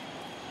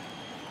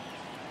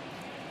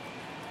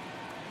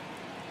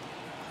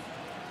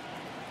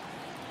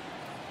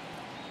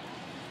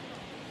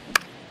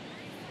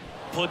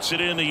 Puts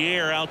it in the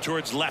air out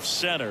towards left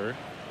center.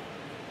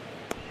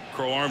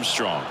 Crow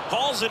Armstrong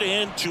hauls it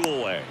in, 2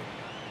 away.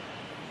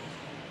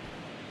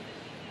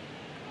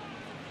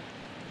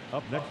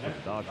 Up next is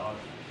Dodgers,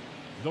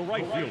 the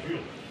right fielder,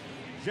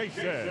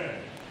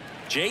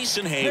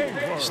 Jason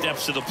Hayward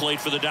steps to the plate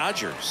for the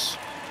Dodgers.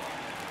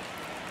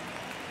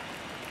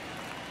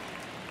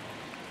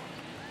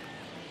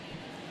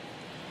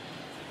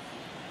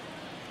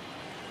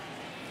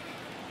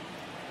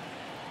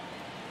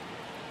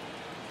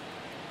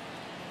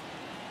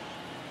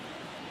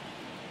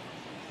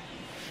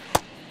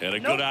 And a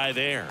good eye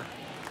there.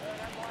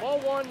 Ball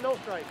one, no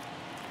strike.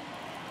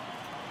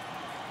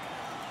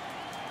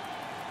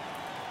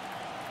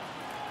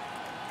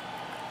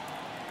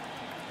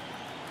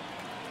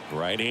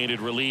 Right-handed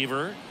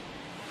reliever.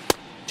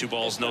 2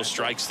 balls, no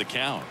strikes to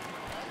count.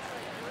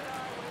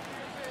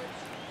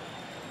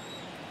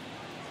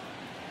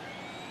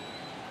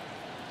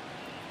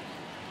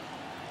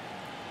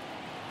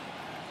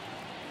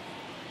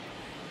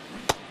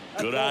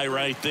 Good eye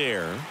right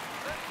there.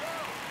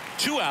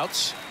 2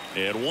 outs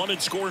and 1 in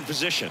scoring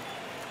position.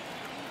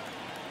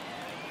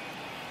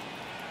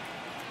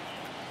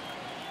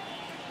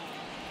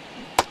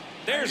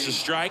 There's a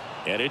strike,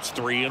 and it's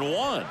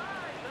 3-1.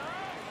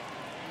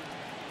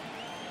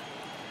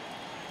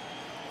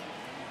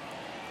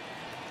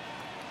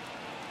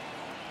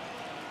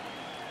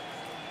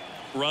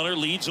 Runner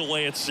leads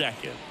away at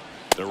second.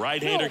 The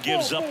right-hander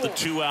gives up the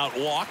 2-out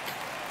walk.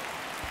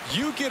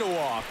 You get a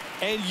walk,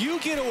 and you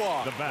get a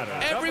walk.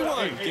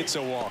 Everyone gets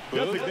a walk.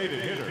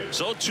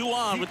 So 2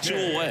 on with 2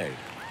 away.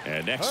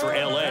 And next for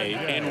LA,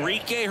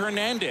 Enrique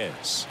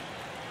Hernandez.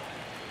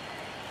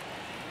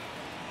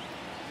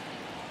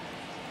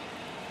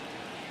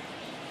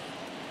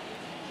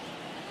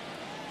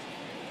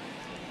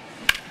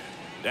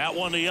 That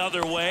one the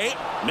other way.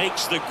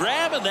 Makes the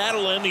grab, and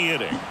that'll end the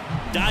inning.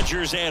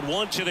 Dodgers add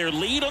 1 to their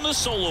lead on the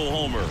solo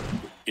homer.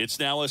 It's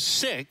now a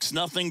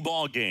 6-0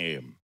 ball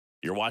game.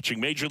 You're watching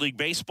Major League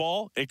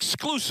Baseball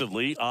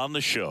exclusively on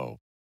the show.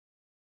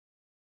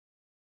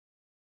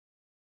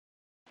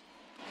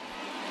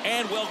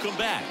 And welcome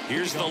back.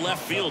 Here's the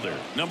left fielder,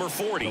 number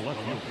 40.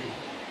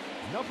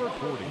 Number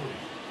 40.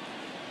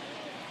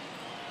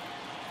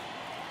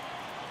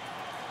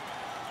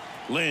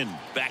 Lynn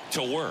back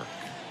to work.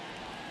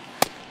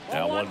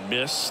 That one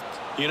missed.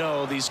 You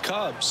know, these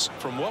Cubs,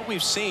 from what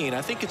we've seen,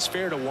 I think it's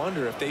fair to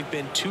wonder if they've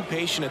been too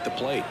patient at the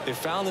plate. They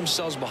found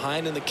themselves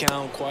behind in the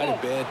count quite a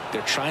bit.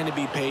 They're trying to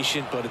be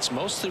patient, but it's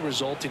mostly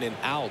resulting in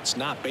outs,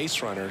 not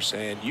base runners.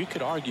 And you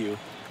could argue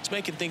it's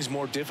making things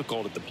more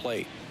difficult at the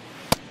plate.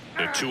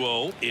 The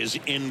 2-0 is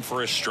in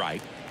for a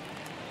strike.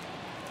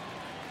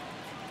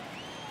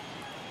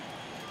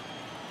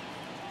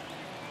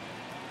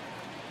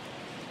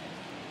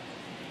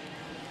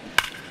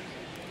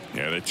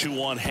 And a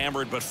 2-1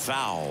 hammered but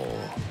foul.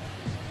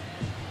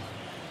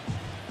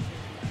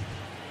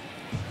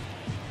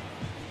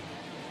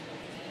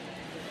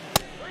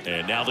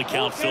 And now the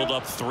count filled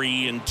up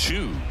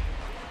 3-2.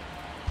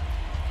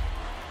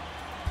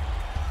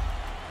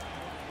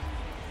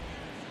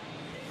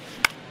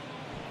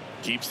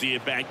 Keeps the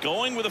at-bat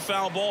going with a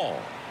foul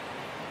ball.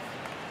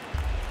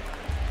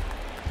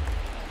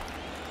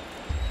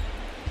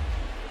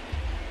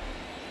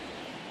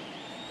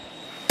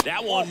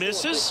 That one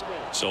misses,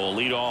 so a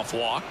leadoff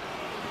walk.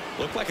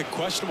 Looked like a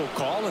questionable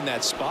call in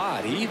that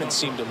spot. He even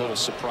seemed a little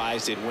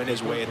surprised it went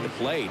his way at the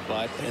plate,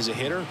 but as a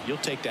hitter, you'll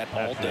take that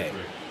all day.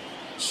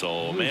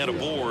 So man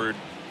aboard,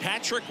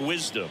 Patrick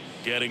Wisdom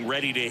getting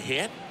ready to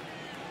hit.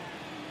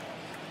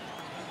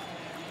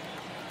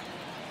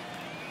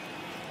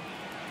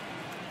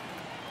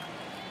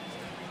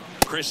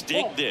 Chris,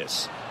 dig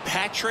this.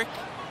 Patrick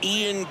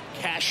Ian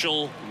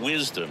Cashel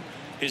Wisdom.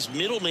 His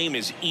middle name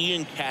is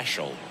Ian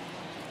Cashel.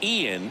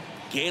 Ian,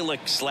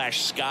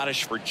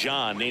 Gaelic/Scottish for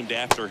John, named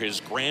after his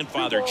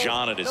grandfather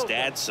John at his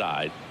dad's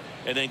side.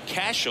 And then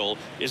Cashel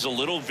is a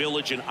little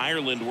village in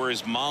Ireland where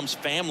his mom's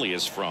family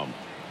is from.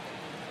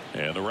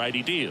 And the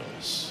righty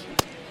deals.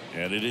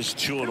 And it is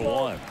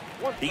 2-1.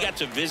 He got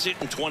to visit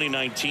in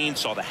 2019,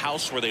 saw the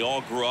house where they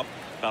all grew up,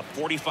 about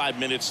 45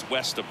 minutes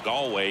west of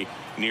Galway,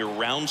 near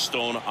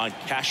Roundstone on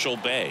Cashel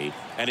Bay.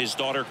 And his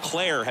daughter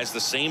Claire has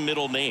the same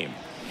middle name,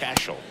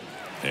 Cashel.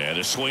 And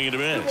a swing and a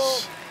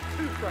miss.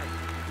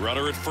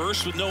 Runner at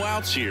first with no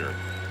outs here.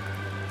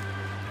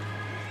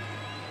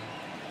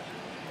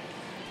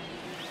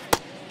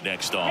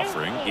 Next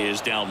offering is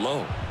down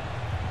low.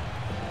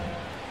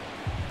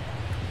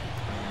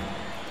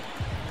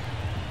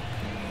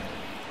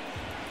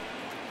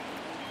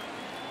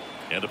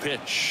 And a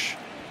pitch.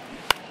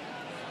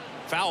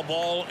 Foul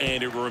ball,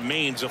 and it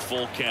remains a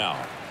full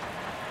count.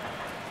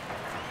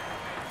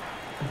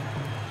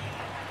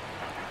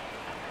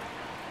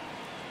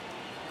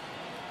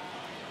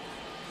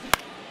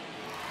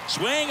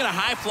 Swing and a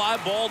high fly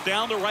ball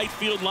down the right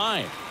field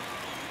line.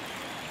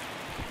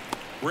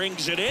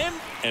 Brings it in,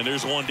 and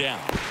there's one down.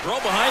 Throw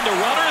behind the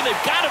runner, and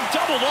they've got him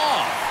doubled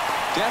off.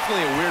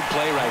 Definitely a weird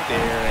play right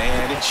there,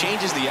 and it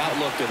changes the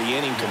outlook of the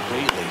inning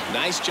completely.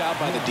 Nice job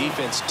by the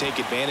defense to take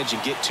advantage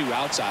and get 2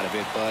 outs out of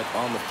it, but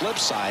on the flip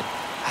side,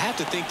 I have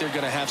to think they're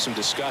going to have some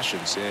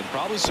discussions and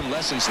probably some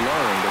lessons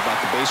learned about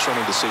the base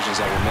running decisions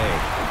that were made.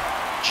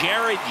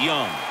 Jared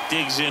Young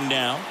digs in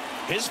now.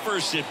 His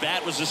first at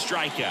bat was a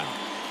strikeout.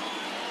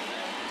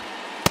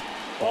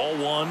 Ball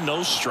 1,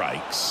 no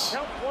strikes.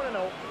 Count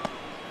 1-0.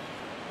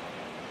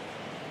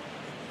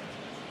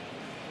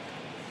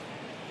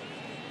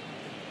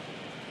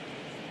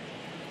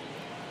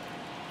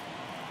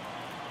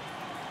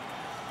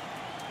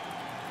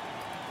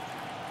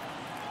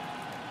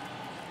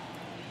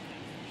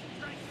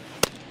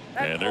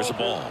 And there's a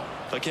ball.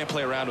 I can't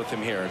play around with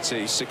him here. It's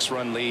a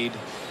 6-run lead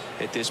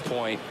at this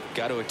point.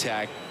 Got to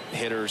attack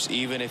hitters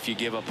even if you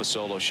give up a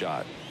solo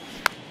shot.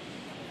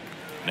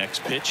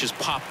 Next pitch is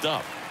popped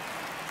up.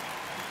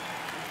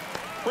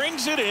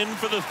 Brings it in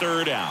for the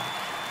 3rd out.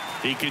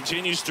 He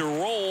continues to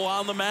roll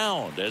on the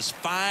mound as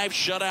 5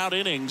 shutout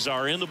innings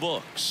are in the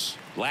books.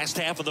 Last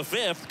half of the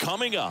 5th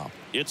coming up.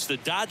 It's the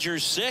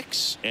Dodgers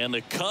 6 and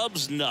the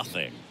Cubs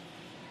nothing.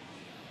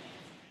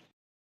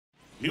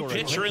 New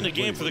pitcher in the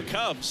game for the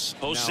Cubs,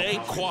 Jose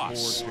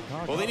Cuas.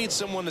 Well, they need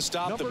someone to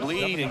stop the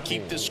bleed and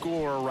keep the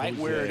score right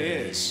where it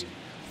is.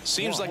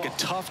 Seems like a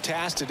tough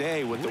task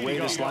today with the way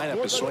this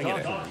lineup is swinging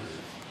it.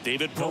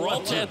 David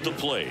Peralta at the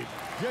plate.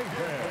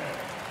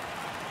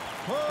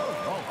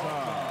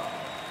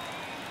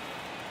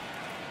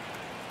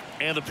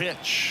 And the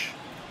pitch.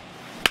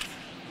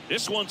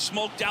 This one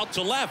smoked out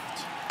to left.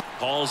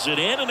 Hauls it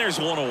in, and there's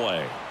one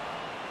away.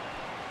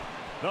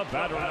 The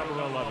batter,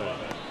 number 11,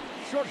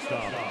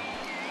 shortstop,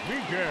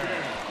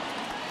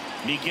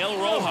 Miguel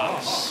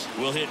Rojas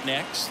will hit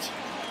next.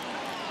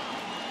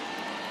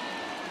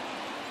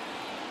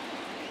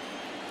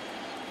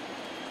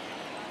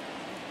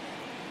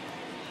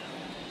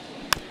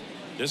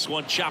 This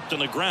one chopped on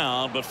the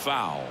ground, but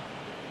foul.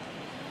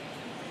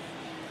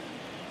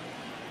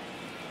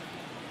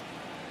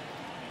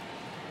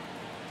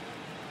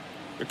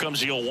 Here comes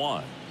the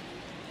 0-1.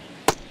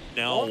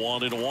 Now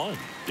 1-1.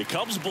 The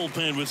Cubs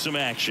bullpen with some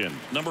action.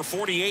 Number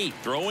 48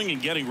 throwing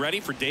and getting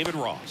ready for David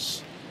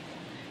Ross.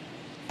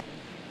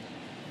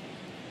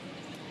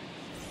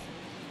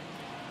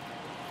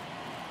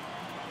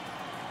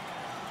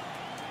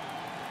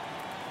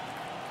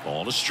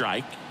 Ball to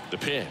strike. The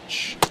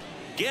pitch.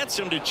 Gets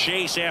him to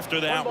chase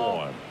after that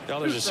one. Well,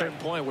 there's a certain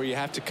point where you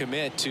have to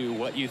commit to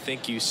what you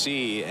think you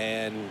see,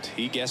 and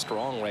he guessed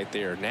wrong right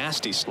there.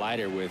 Nasty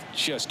slider with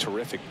just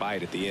terrific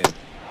bite at the end.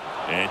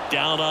 And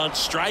down on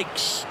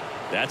strikes.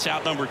 That's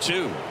out number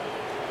 2.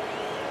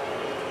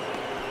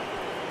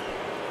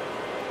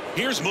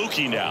 Here's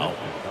Mookie now.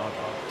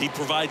 He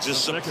provides a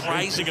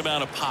surprising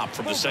amount of pop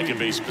from the second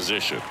base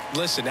position.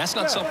 Listen, that's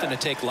not something to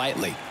take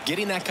lightly.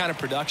 Getting that kind of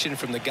production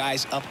from the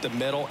guys up the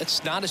middle,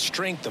 it's not a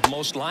strength of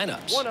most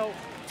lineups. 1-0.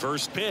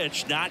 First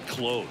pitch, not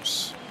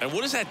close. And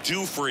what does that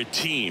do for a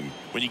team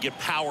when you get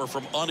power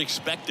from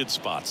unexpected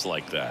spots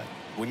like that?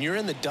 When you're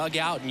in the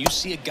dugout and you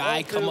see a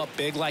guy come up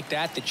big like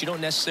that you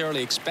don't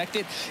necessarily expect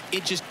it,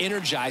 it just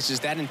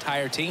energizes that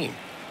entire team.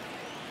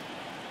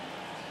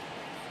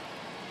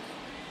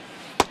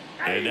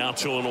 And now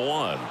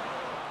 2-1.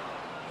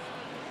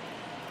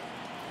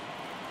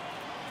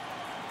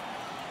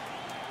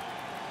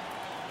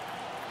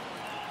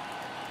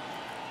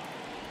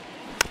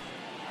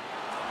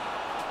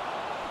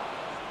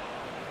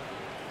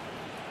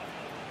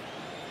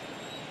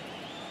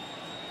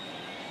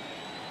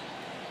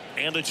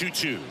 And the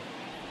 2-2.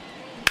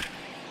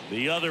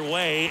 The other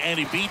way, and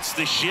he beats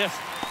the shift.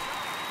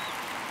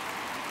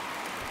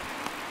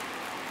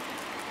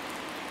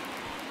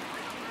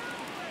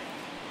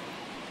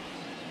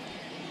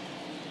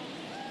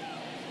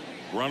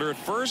 Runner at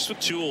first with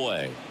 2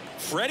 away.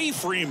 Freddie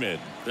Freeman,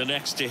 the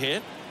next to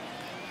hit.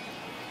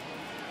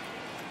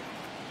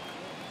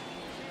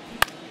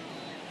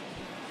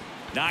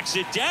 Knocks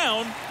it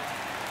down.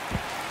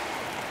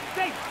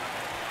 Safe.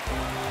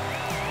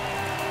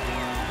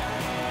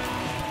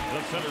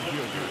 the center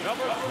fielder,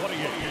 number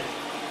 28,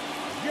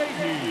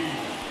 J.D.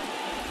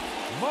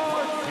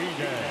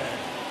 Martinez.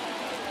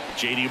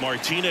 J.D.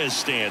 Martinez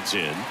stands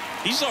in.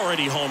 He's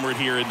already homered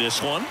here in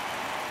this one.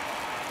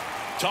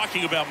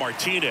 Talking about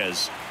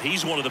Martinez,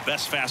 he's one of the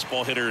best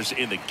fastball hitters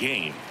in the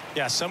game.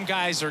 Yeah, some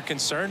guys are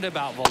concerned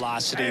about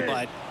velocity,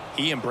 but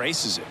he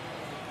embraces it.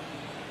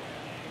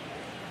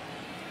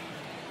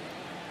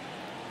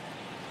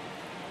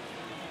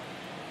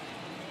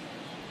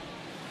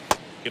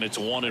 And it's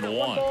 1-1. 1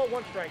 ball,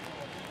 1 strike.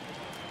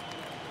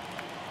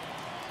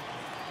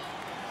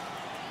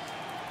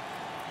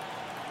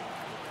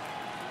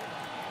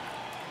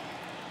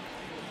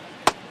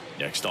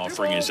 Next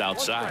offering is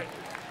outside.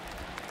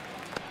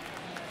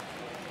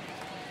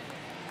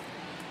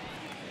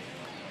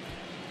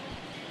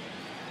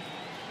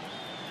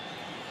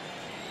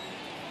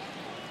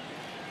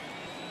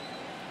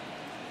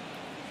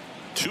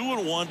 Two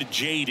and 1 to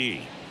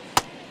JD.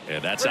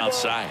 And that's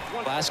outside.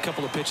 Last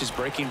couple of pitches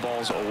breaking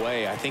balls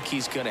away. I think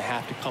he's going to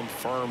have to come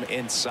firm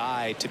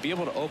inside to be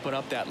able to open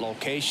up that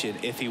location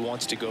if he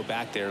wants to go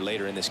back there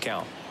later in this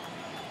count.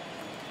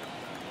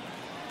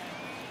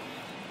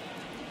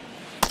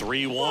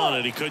 3-1,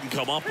 and he couldn't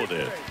come up with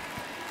it.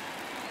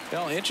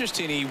 Well,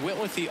 interesting. He went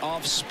with the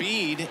off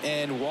speed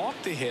and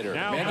walked the hitter.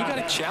 Man, you got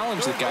to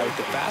challenge the guy with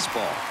the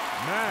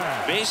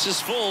fastball. Base is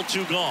full,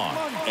 2 gone.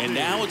 And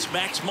now it's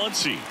Max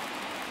Muncy.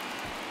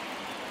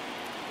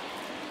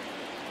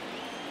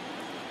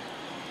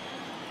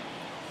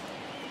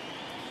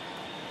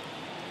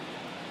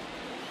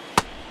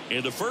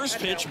 And the first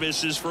pitch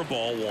misses for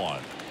ball 1.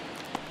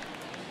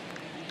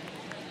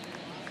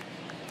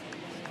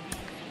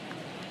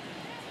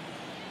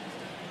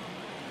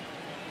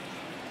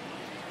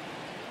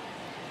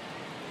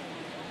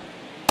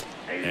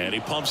 And he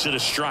pumps it a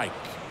strike.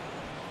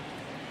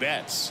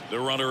 Betts, the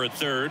runner at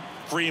third.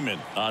 Freeman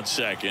on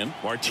second.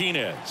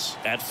 Martinez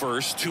at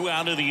first. 2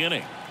 out of the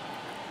inning.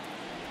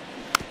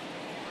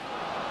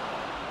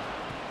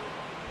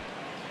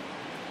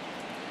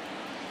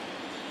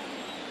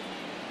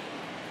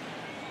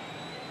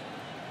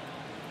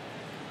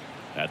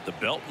 At the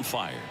belt and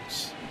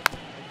fires.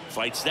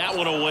 Fights that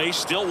one away.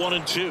 Still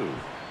 1-2.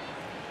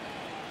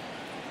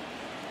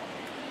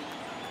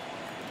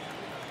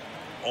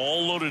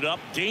 All loaded up.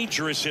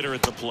 Dangerous hitter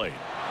at the plate.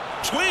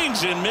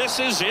 Swings and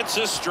misses. It's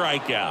a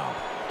strikeout.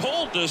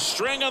 Pulled the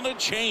string on the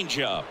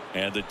changeup.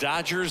 And the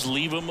Dodgers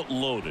leave him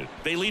loaded.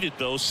 They lead it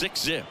though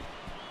 6-0.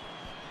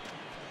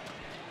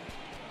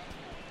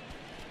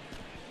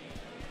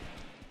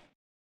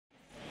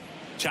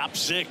 Top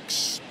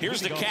 6.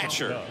 Here's the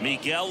catcher,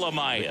 Miguel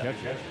Amaya.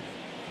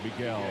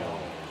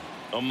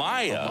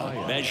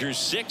 Amaya measures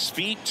 6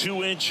 feet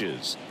 2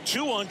 inches,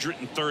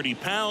 230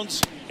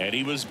 pounds, and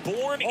he was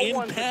born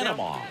in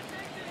Panama.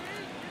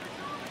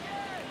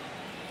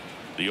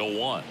 The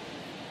 0-1.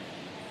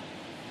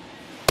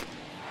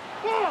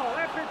 Oh,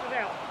 that pitch is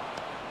out.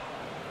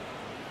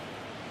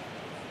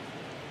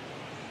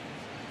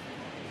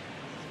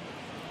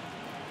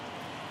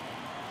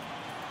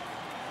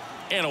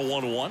 And a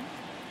 1-1.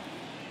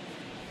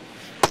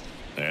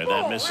 And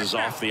that misses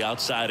off the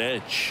outside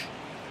edge.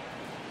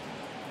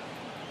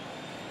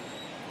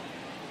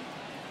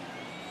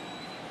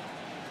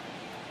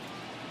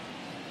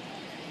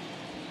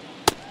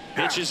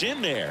 Pitch is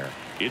in there.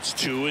 It's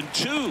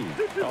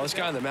 2-2. Well, this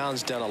guy on the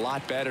mound's done a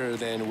lot better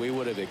than we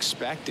would have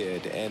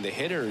expected, and the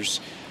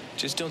hitters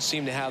just don't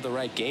seem to have the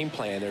right game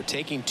plan. They're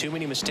taking too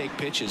many mistake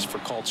pitches for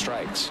called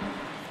strikes.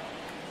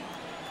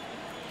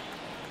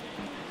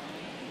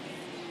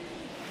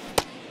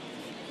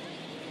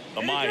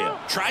 Amaya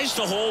tries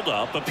to hold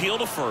up, appeal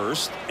to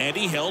first, and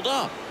he held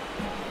up.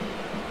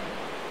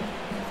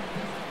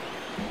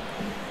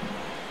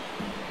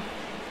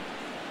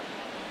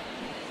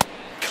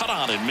 Cut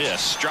on and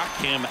miss, struck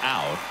him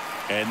out,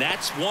 and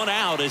that's 1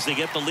 out as they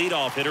get the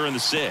leadoff hitter in the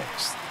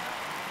 6th.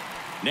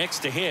 Next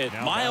to hit,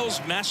 Miles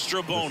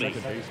Mastroboni.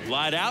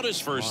 Lied out his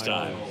first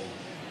time.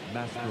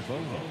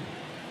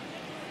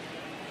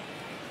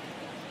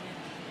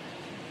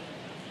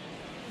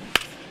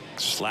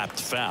 Slapped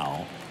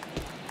foul.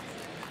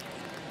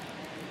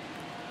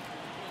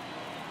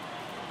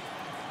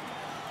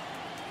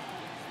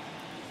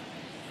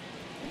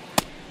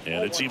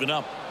 And it's even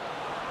up.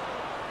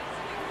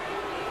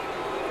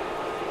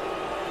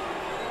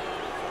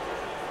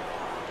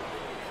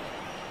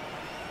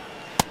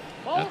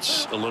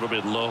 That's a little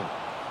bit low.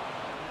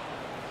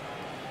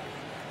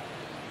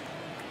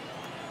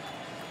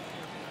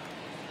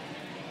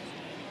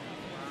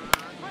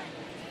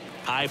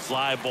 High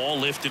fly ball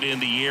lifted in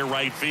the air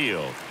right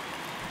field.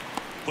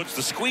 Puts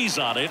the squeeze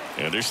on it,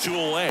 and there's 2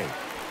 away.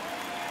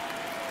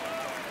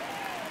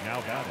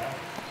 Now batting,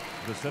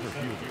 the center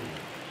fielder,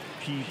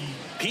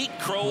 Pete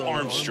Crow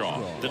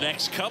Armstrong, the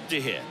next Cub to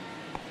hit.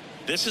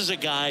 This is a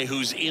guy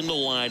who's in the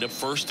lineup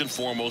first and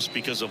foremost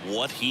because of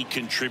what he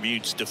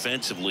contributes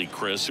defensively,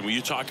 Chris. And when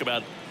you talk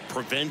about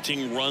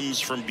preventing runs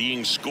from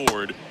being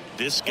scored,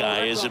 this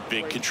guy is a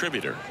big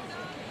contributor.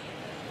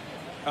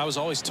 I was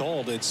always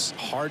told it's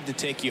hard to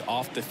take you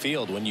off the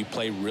field when you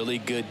play really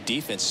good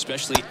defense,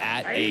 especially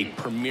at a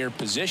premier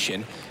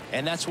position,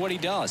 and that's what he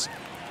does.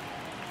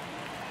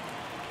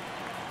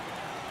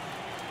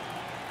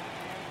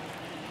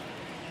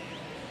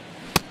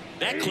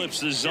 That clips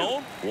the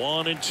zone.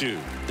 1-2.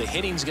 The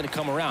hitting's going to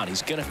come around.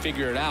 He's going to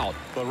figure it out.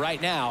 But right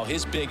now,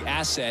 his big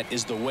asset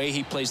is the way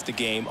he plays the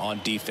game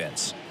on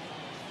defense.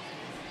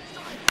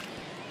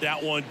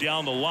 That one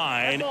down the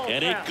line,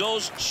 and it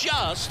goes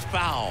just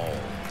foul.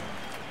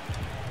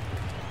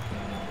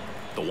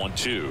 The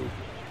 1-2.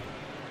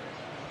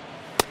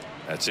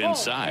 That's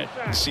inside.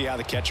 See how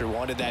the catcher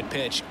wanted that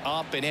pitch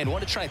up and in.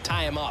 Want to try to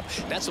tie him up.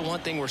 That's the one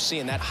thing we're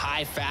seeing. That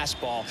high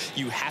fastball,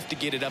 you have to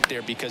get it up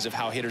there because of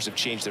how hitters have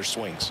changed their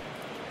swings.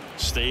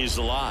 Stays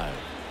alive.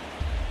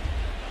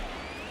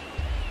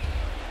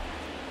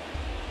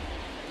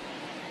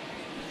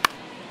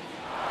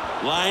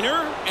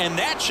 Liner, and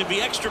that should be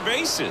extra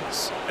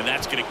bases. And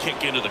that's going to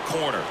kick into the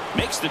corner.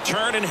 Makes the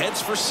turn and heads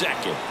for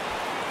second.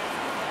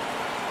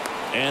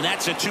 And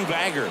that's a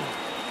 2-bagger.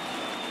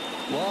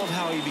 Love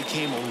how he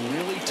became a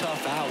really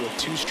tough out with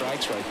 2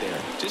 strikes right there.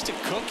 Just a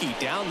cookie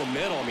down the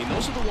middle. I mean,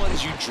 those are the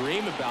ones you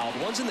dream about.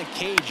 Ones in the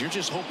cage, you're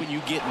just hoping you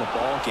get in the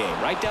ball game.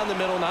 Right down the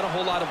middle, not a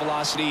whole lot of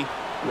velocity,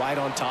 right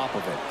on top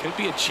of it. Could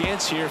be a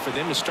chance here for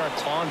them to start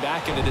clawing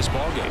back into this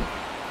ball game.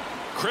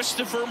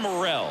 Christopher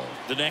Morel,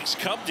 the next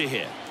Cub to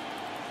hit.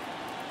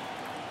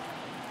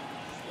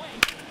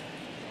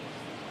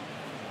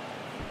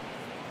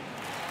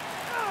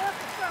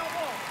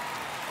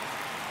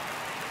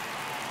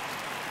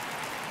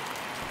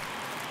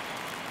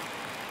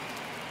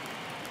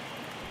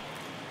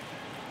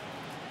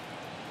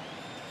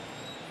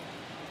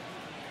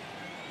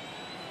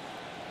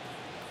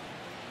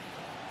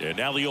 And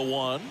now the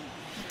 0-1.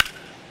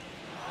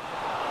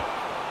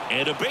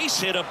 And a base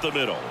hit up the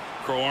middle.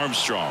 Crow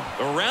Armstrong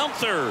around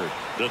third.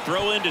 The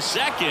throw into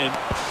second.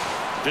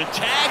 The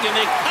tag, and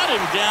they cut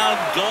him down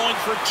going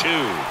for 2.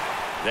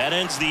 That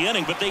ends the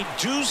inning, but they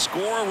do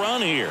score a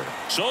run here.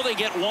 So they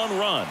get 1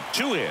 run,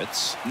 2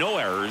 hits, no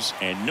errors,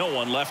 and no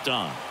one left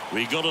on.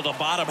 We go to the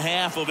bottom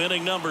half of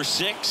inning number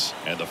 6,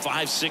 and the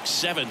 5, 6,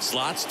 7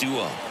 slots due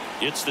up.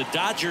 It's the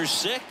Dodgers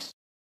 6,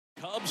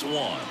 Cubs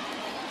 1.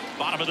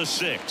 Bottom of the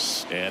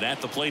 6, and at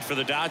the plate for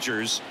the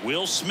Dodgers,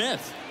 Will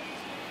Smith.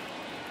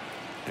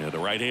 And the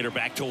right-hander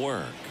back to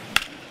work.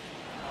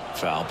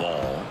 Foul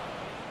ball.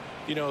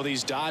 You know,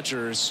 these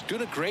Dodgers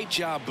doing a great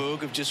job,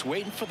 Boog, of just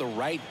waiting for the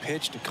right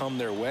pitch to come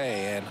their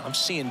way, and I'm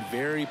seeing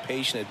very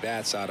patient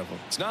at-bats out of them.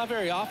 It's not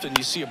very often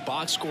you see a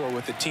box score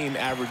with a team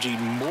averaging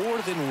more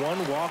than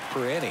 1 walk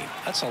per inning.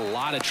 That's a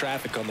lot of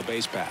traffic on the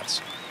base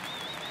paths.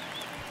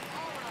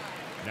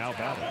 Now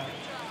batting.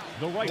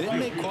 The right Didn't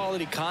make field.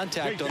 quality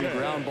contact on the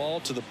ground ball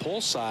to the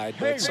pull side,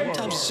 but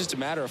sometimes it's just a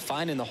matter of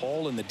finding the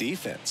hole in the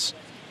defense.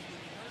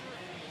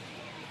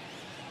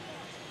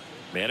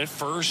 Man at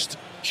first,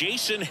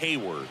 Jason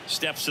Hayward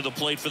steps to the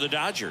plate for the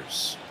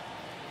Dodgers.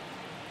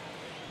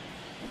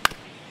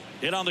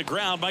 Hit on the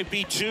ground, might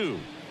be 2.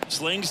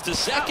 Slings to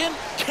second,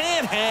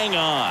 can't hang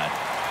on.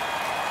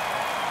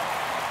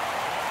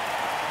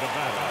 The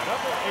batter,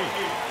 number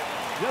 8,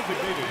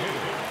 designated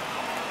hitter,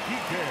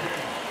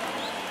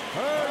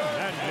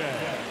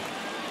 Hernandez.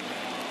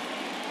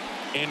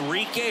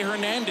 Enrique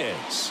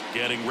Hernandez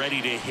getting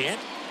ready to hit.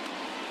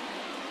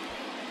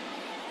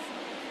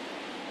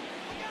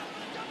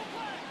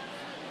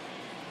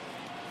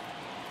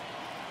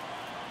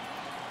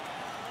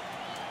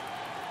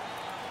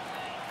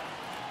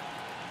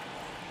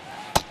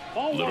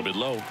 A little bit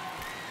low.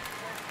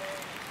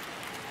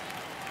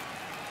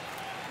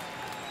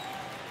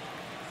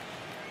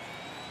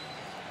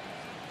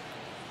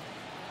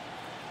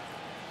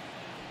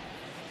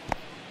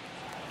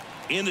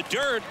 In the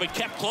dirt, but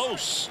kept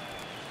close.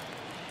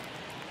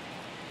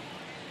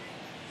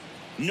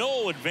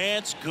 No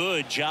advance.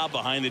 Good job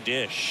behind the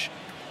dish.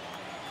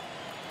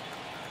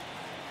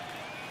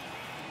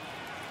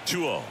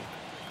 2-0.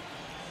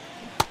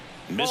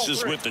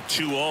 Misses with the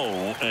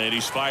 2-0, and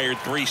he's fired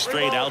 3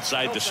 straight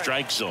outside the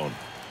strike zone.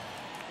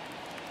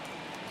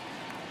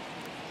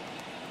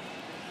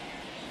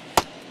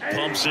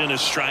 Pumps in a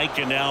strike,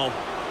 and now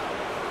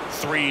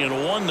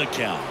 3-1 the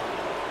count.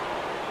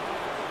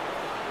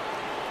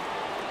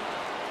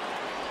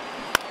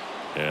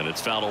 And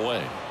it's fouled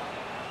away.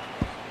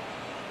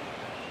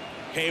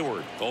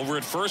 Hayward over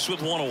at first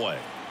with 1 away.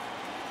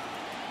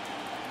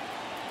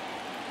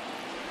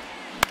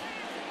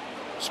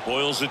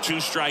 Spoils the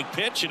 2-strike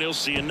pitch, and he'll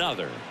see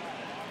another.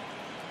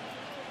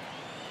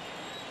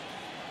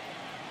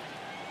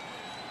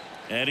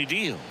 And he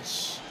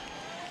deals.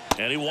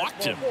 And he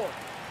walked him.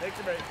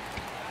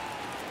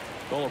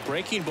 Well, a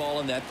breaking ball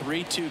in that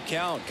 3-2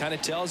 count kind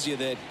of tells you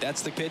that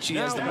that's the pitch he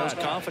has the most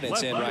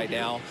confidence in right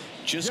now.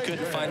 Just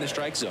couldn't find the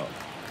strike zone.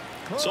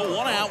 So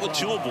 1 out with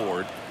 2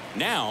 aboard.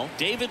 Now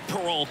David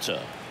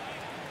Peralta.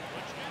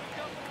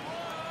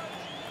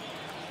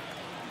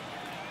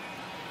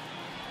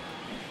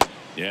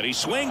 And he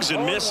swings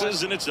and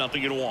misses, and it's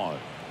 0-1.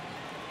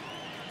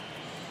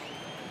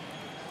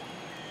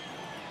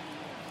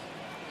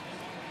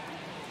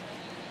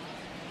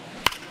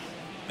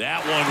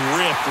 That one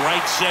ripped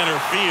right center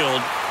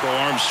field for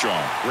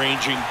Armstrong.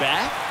 Ranging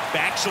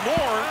back some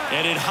more,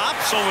 and it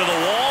hops over the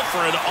wall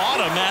for an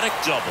automatic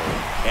double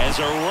as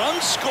a run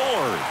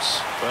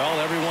scores. Well,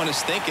 everyone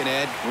is thinking,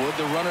 Ed, would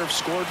the runner have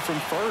scored from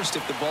first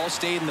if the ball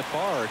stayed in the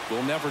park?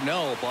 We'll never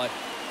know, but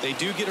they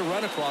do get a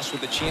run across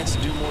with a chance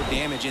to do more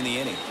damage in the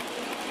inning.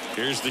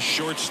 Here's the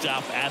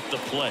shortstop at the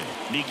plate,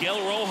 Miguel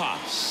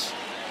Rojas.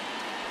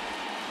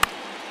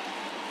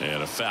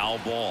 And a foul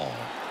ball.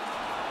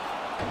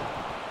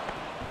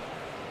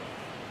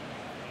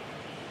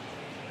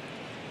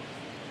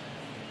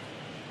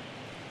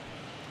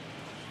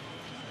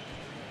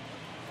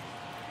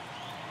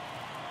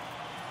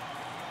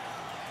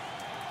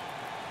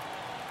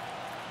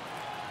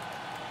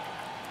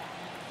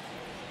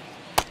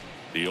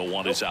 The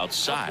 0-1 is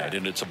outside,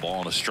 and it's a ball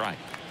and a strike.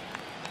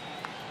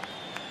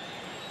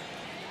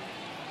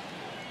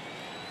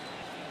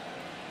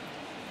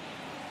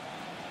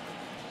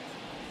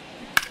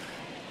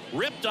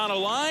 Ripped on a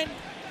line.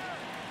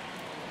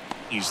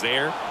 He's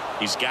there.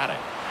 He's got it.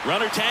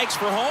 Runner tags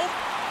for home.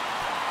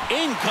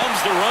 In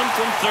comes the run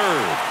from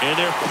third, and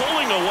they're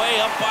pulling away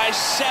up by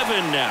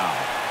 7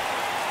 now.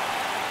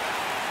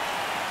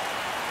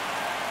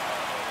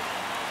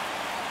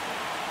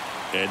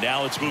 And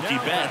now it's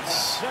Mookie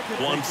Betts,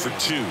 1 for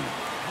 2.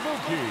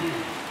 Mookie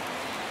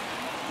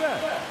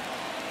Betts.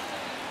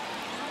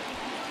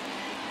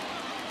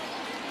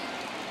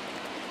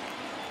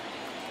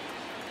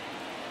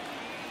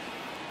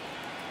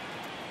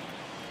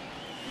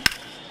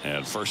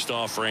 And first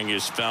offering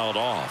is fouled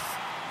off.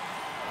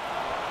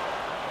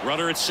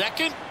 Runner at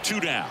second, 2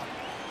 down.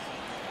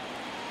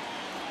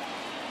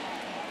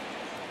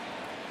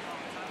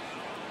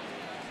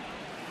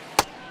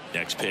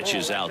 Next pitch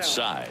is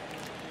outside.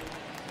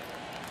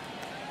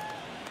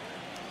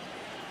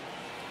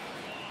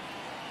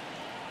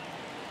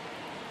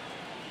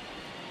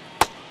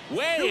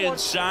 Way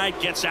inside,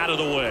 gets out of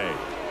the way.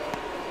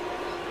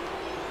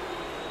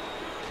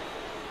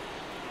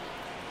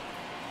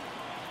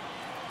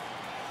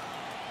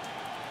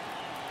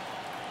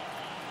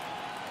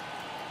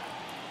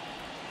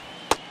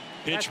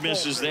 Pitch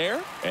misses there,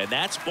 and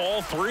that's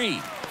ball 3.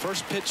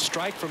 First pitch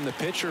strike from the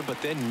pitcher,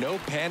 but then no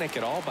panic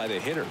at all by the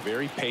hitter.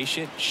 Very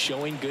patient,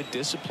 showing good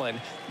discipline.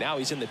 Now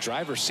he's in the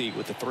driver's seat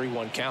with the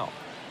 3-1 count.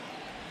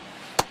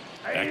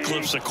 That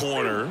clips a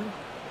corner.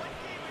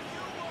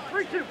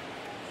 3-2.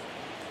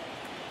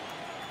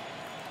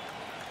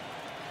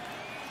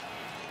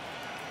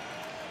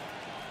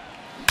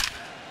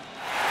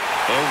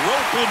 A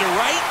rope into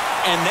right,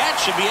 and that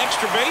should be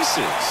extra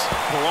bases.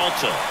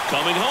 Peralta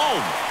coming home.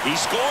 He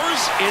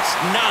scores. It's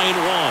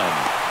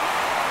 9-1.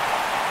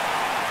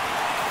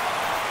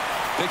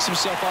 Picks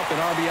himself up an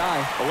RBI.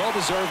 A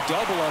well-deserved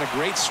double on a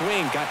great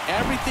swing. Got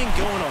everything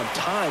going on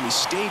time. He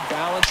stayed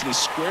balanced and he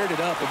squared it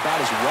up about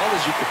as well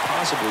as you could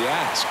possibly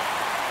ask.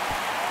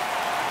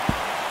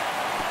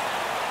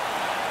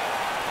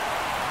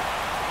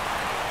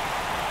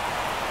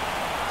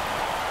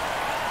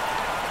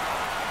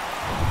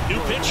 New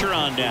pitcher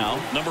on now,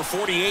 number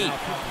 48.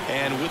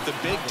 And with the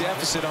big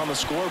deficit on the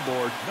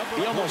scoreboard,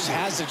 he almost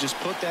has to just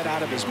put that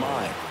out of his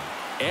mind.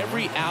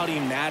 Every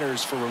outing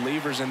matters for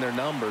relievers and their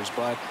numbers,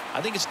 but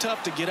I think it's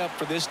tough to get up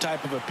for this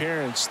type of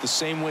appearance the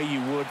same way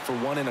you would for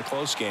one in a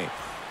close game.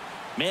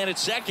 Man at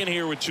second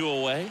here with 2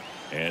 away.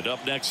 And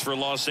up next for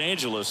Los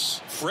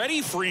Angeles,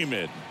 Freddie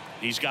Freeman.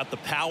 He's got the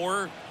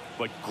power,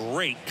 but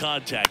great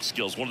contact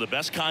skills. One of the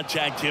best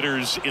contact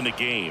hitters in the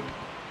game.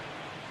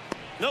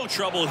 No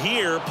trouble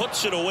here,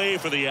 puts it away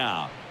for the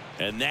out.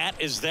 And that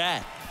is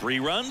that. 3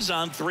 runs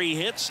on 3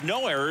 hits,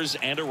 no errors,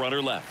 and a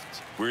runner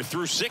left. We're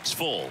through 6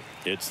 full.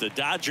 It's the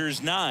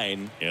Dodgers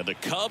 9 and the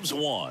Cubs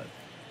 1.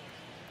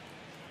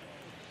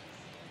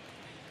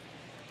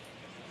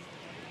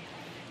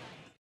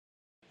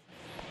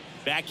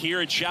 Back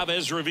here at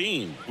Chavez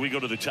Ravine, we go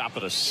to the top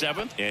of the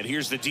 7th, and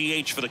here's the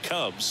DH for the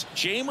Cubs,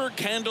 Jeimer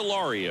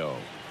Candelario.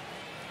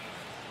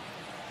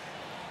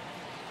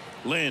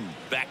 Lynn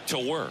back to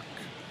work.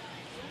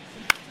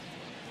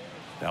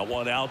 That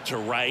one out to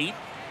right.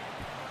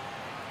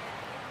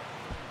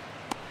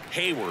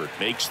 Hayward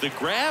makes the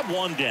grab,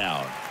 1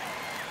 down.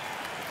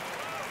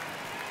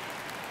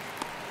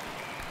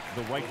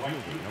 The right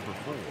fielder, number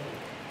 4,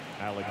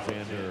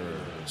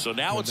 Alexander. So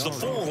now it's the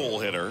 4-hole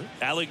hitter,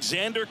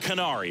 Alexander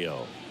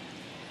Canario.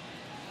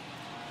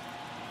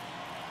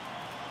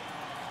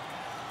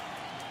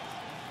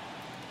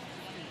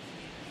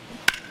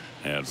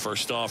 And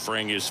first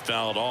offering is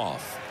fouled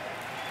off.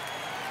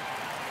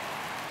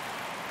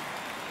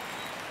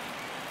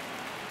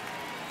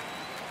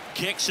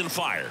 Kicks and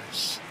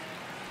fires.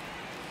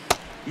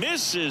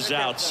 Misses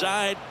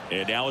outside,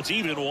 and now it's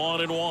even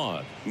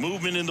 1-1.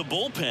 Movement in the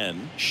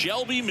bullpen.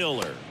 Shelby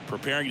Miller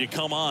preparing to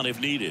come on if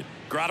needed.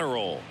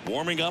 Gratterol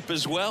warming up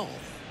as well.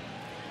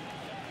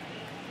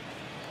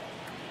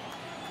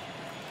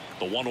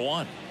 The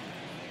 1-1.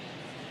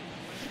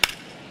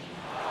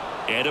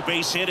 And a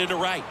base hit into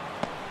right.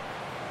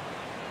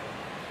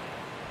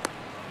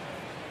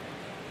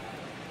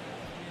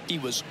 He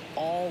was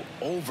all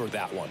over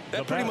that one.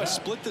 That pretty much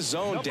split the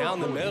zone down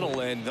the middle,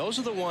 and those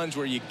are the ones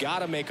where you got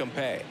to make them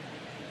pay.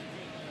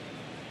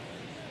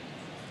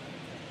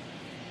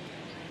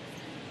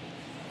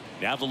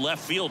 Now the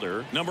left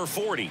fielder, number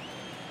 40.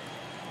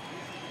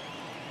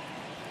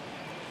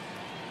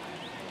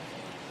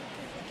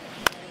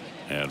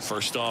 And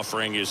first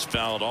offering is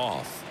fouled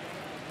off.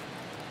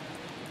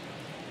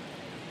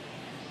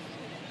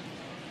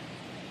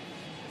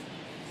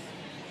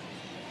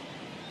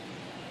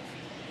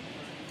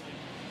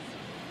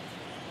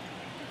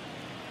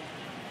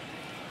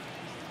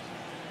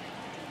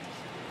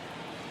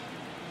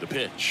 The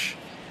pitch.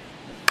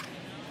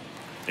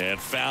 And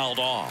fouled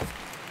off.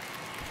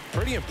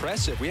 Pretty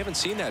impressive. We haven't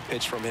seen that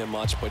pitch from him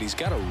much, but he's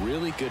got a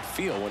really good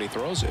feel when he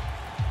throws it.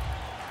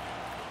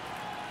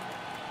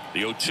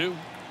 The 0-2.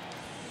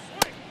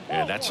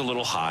 And that's a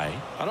little high.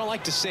 I don't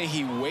like to say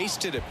he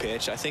wasted a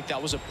pitch. I think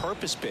that was a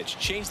purpose pitch.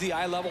 Change the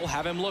eye level,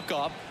 have him look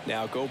up.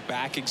 Now go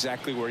back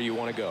exactly where you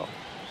want to go.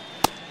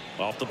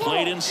 Off the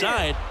plate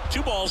inside.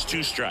 2 balls,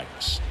 2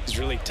 strikes. He's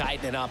really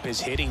tightening up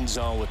his hitting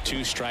zone with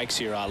 2 strikes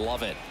here. I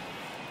love it.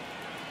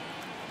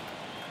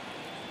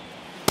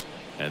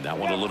 And that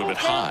one a little bit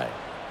high.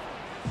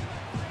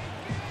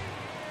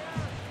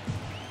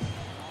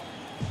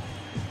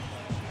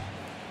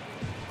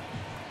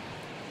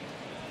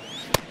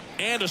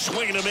 And a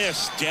swing and a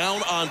miss.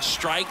 Down on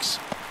strikes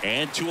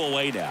and 2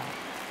 away now.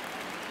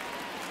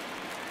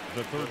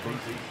 The third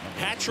baseman,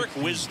 Patrick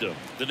Wisdom,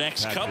 the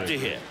next Cub to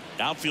hit.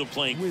 Outfield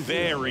playing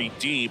very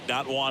deep,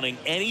 not wanting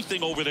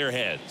anything over their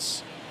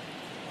heads.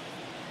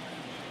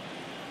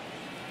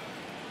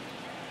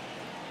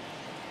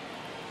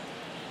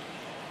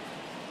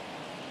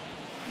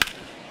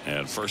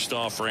 And first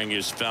offering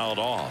is fouled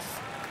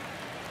off.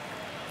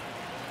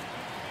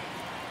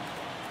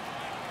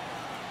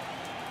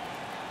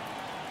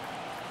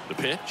 The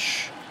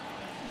pitch.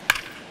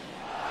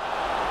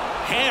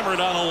 Hammered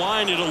on a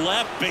line to the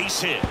left,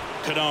 base hit.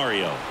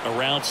 Canario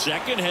around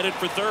second, headed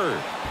for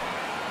third.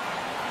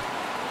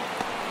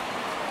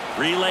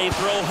 Relay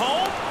throw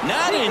home,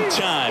 not in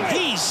time.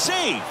 He's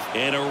safe,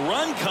 and a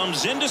run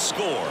comes in to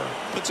score.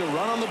 Puts a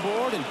run on the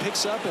board and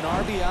picks up an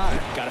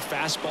RBI. Got a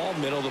fastball,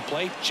 middle of the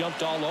plate,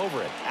 jumped all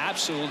over it.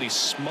 Absolutely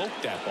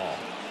smoked that ball.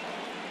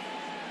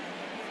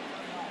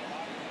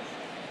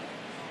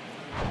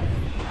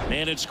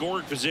 Man in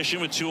scoring position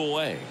with 2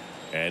 away.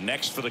 And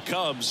next for the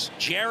Cubs,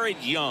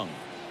 Jared Young.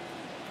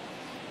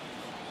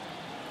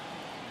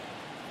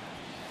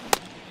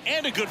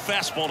 And a good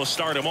fastball to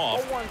start him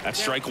off. That's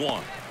strike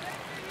one.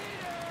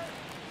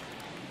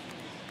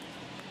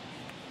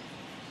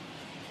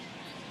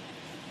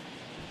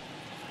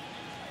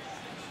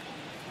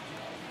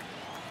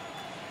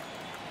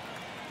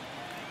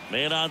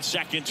 Man on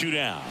second, 2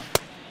 down.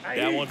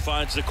 That one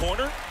finds the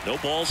corner. No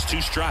balls, 2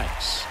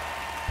 strikes.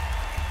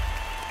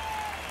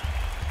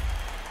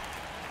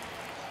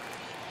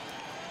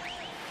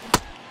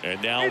 And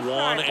now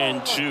 1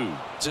 and 2.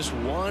 Just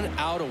 1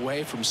 out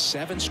away from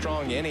 7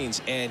 strong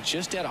innings and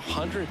just at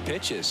 100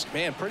 pitches.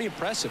 Man, pretty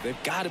impressive.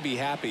 They've got to be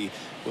happy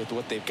with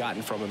what they've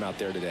gotten from him out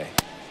there today.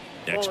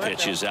 Next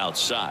pitch is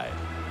outside.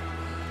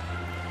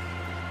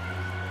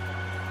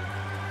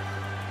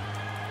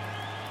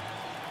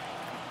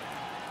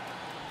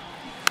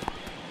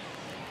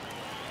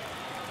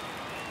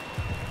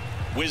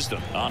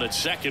 Wisdom on at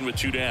second with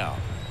 2 down.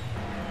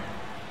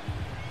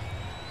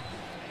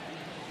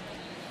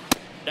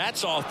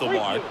 That's off the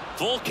mark.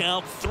 Full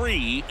count,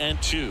 3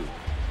 and 2.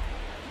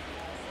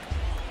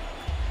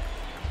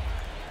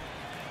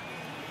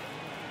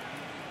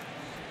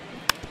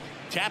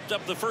 Tapped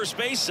up the first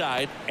base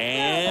side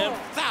and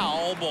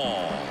foul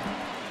ball.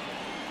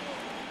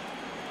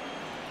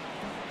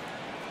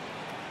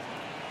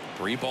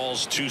 3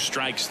 balls, 2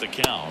 strikes the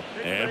count,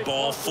 and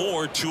ball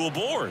 4, 2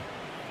 aboard.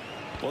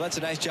 Well, that's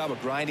a nice job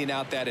of grinding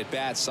out that at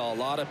bat. Saw a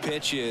lot of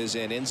pitches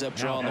and ends up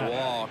drawing the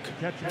walk.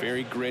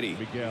 Very gritty.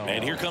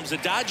 And here comes the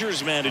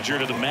Dodgers manager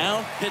to the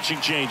mound.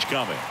 Pitching change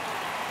coming.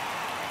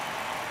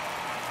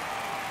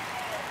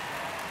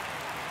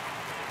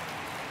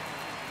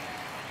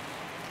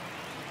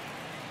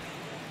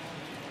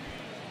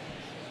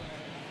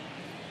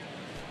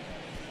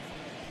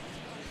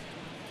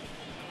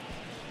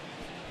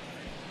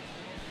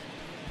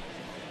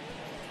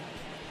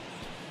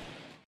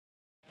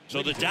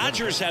 So the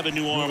Dodgers have a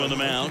new arm on the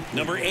mound,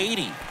 number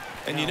 80.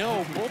 And you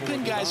know,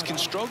 bullpen guys can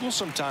struggle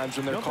sometimes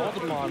when they're called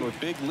upon with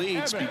big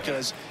leads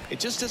because it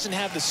just doesn't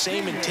have the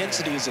same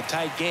intensity as a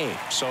tight game.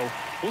 So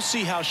we'll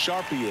see how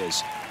sharp he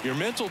is. Your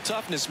mental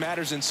toughness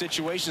matters in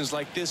situations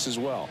like this as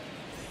well.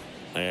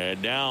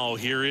 And now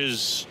here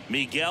is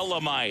Miguel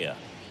Amaya,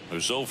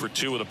 who's 0 for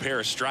 2 with a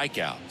pair of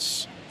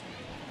strikeouts.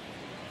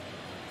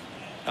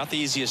 Not the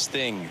easiest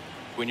thing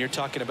when you're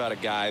talking about a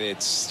guy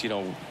that's, you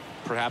know,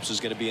 perhaps is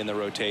going to be in the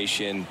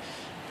rotation,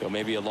 you know,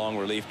 maybe a long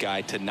relief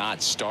guy, to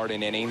not start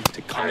an inning,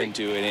 to come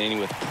into an inning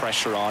with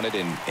pressure on it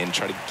and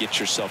try to get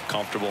yourself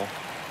comfortable.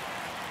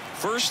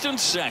 First and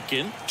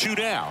second, 2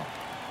 down.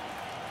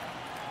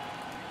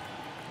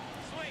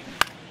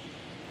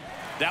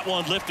 That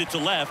one lifted to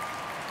left.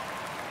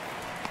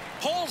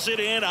 Pulls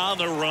it in on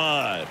the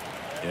run.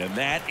 And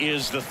that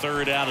is the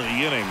 3rd out of the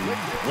inning.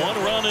 1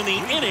 run in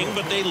the inning,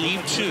 but they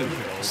leave 2.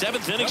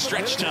 7th inning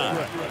stretch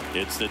time.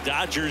 It's the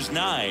Dodgers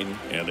 9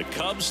 and the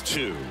Cubs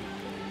 2.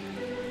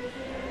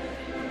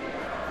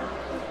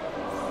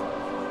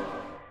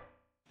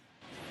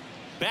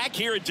 Back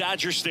here at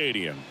Dodger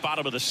Stadium,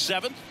 bottom of the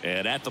 7th,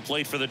 and at the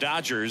plate for the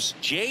Dodgers,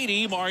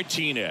 J.D.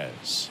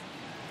 Martinez.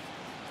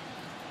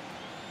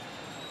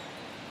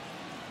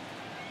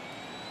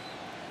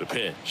 The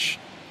pitch.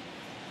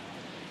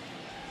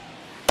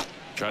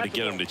 Try to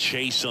get him to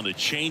chase on the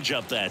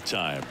changeup that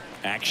time.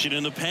 Action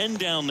in the pen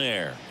down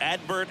there.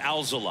 Adbert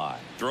Alzolay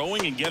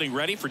throwing and getting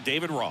ready for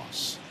David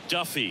Ross.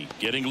 Duffy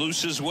getting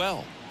loose as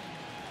well.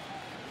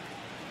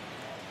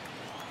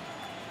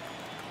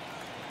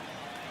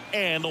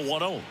 And the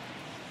 1-0.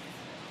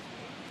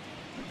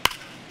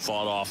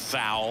 Fought off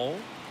foul.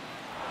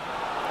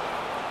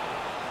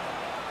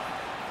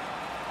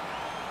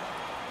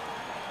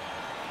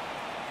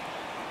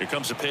 Here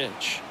comes a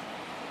pitch.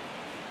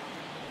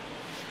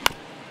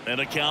 And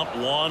a count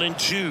 1 and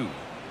 2.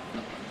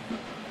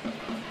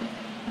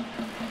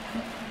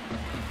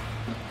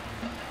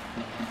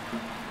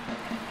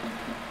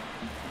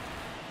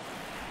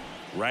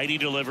 Righty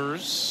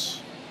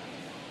delivers.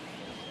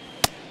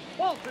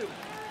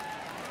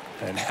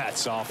 And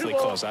that's awfully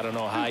close. I don't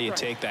know how you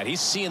take that. He's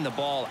seeing the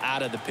ball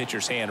out of the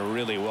pitcher's hand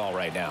really well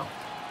right now.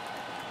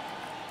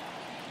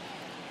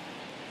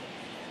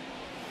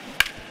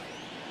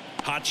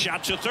 Hot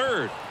shot to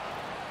third.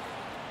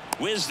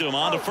 Wisdom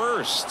on to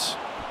first.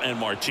 And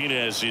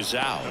Martinez is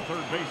out. The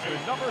third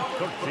baseman, number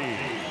 13,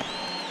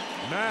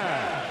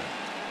 Max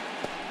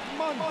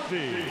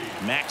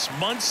Muncy. Max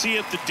Muncy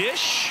at the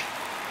dish.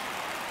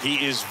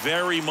 He is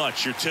very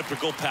much your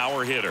typical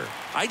power hitter.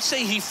 I'd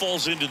say he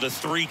falls into the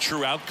 3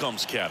 true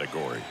outcomes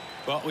category.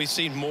 Well, we've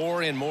seen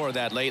more and more of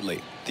that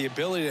lately. The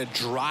ability to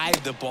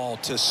drive the ball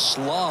to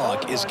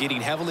slug is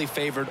getting heavily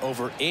favored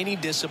over any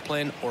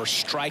discipline or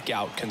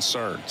strikeout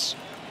concerns.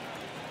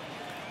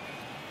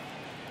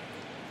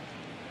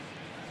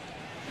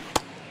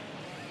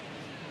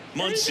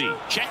 Muncy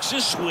checks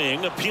his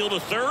swing, appeal to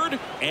third,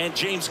 and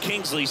James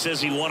Kingsley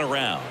says he won a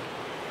round.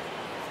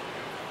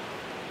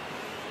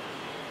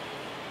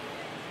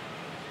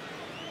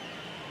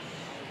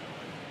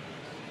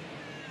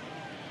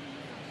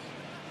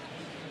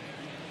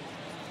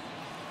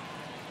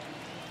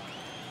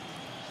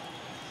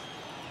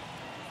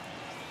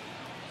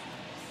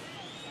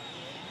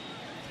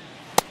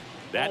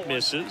 That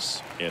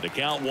misses, and a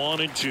count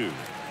 1-2.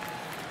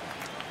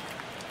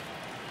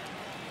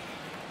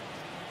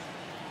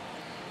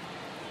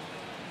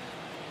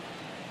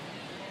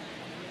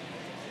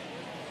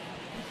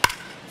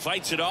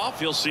 Fights it off.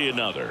 He'll see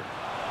another.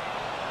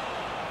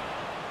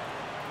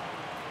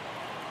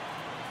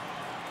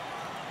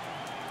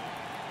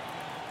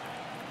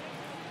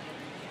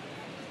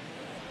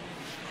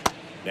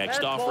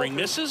 Next offering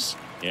misses,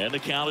 and the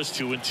count is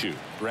 2-2.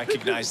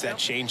 Recognize that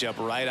changeup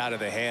right out of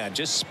the hand.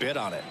 Just spit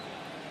on it.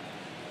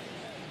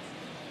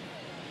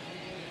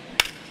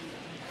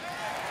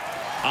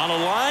 On a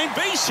line,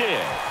 base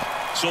hit.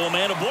 So a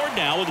man aboard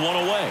now with one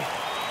away.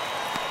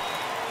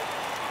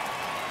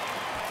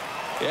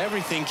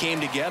 Everything came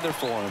together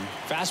for him.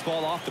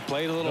 Fastball off the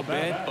plate a little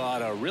bit,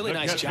 but a really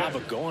nice job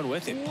of going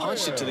with it.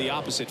 Punched it to the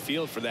opposite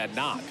field for that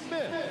knock.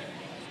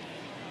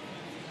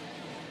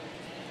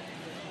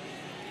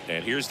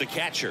 And here's the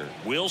catcher,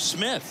 Will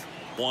Smith.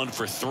 1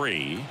 for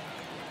 3.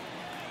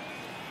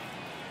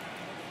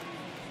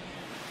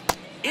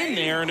 In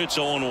there, and it's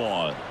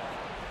 0-1.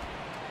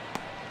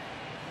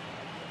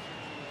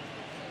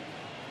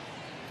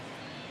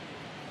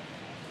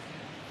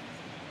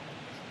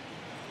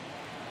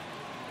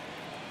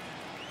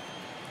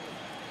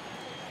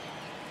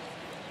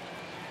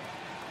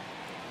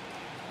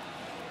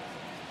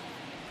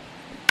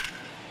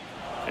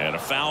 And a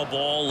foul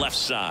ball left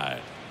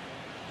side.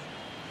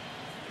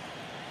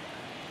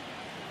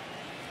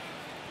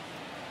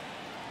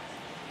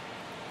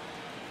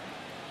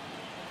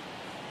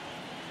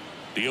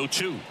 The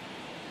 0-2.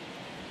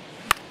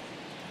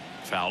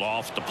 Fouled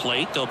off the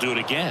plate. They'll do it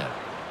again.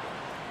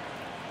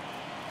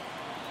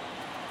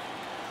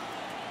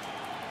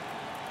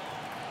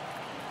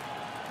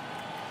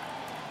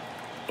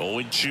 Oh,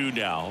 0-2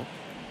 now.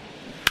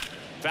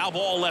 Foul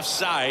ball left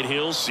side.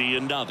 He'll see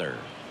another.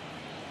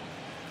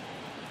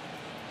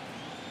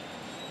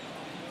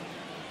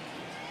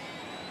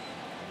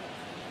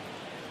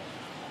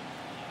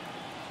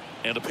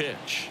 And a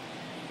pitch.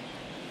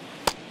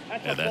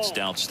 And that's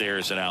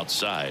downstairs and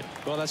outside.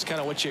 Well, that's kind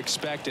of what you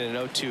expect in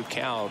an 0-2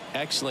 count.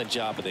 Excellent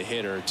job of the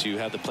hitter to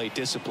have the plate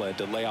discipline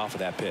to lay off of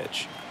that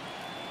pitch.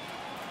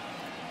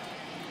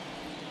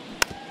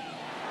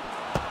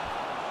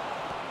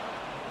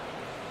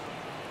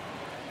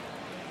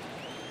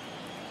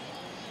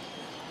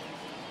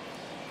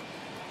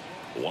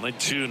 One and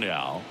two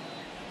now.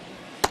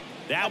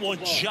 That one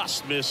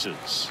just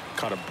misses.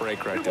 Caught a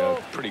break right there.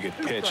 Pretty good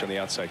pitch on the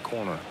outside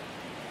corner.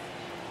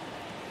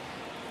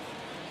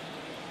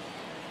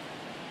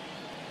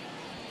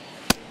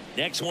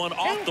 Next one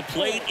off the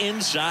plate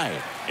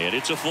inside, and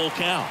it's a full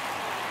count.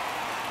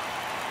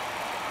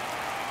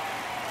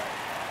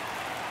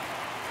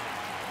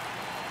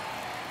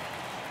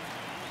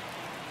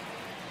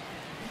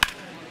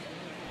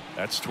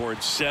 That's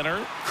towards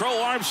center.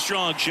 Crow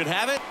Armstrong should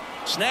have it.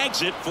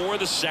 Snags it for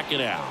the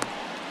second out.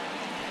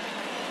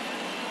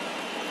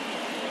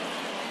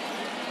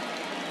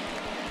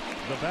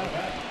 The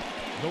bat,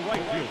 the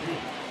right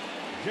fielder,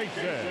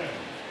 Jason.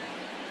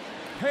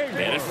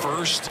 And at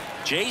first,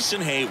 Jason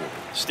Hayward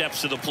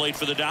steps to the plate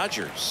for the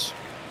Dodgers.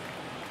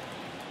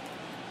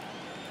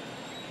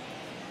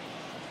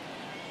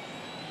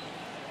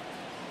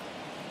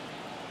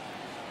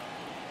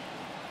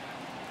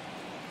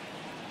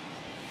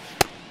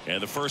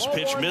 And the first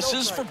pitch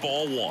misses for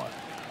ball 1.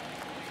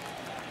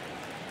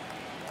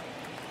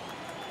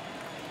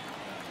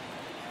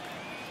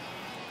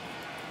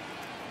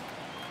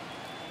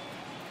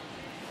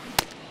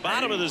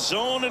 Bottom of the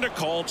zone and a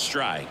called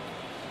strike.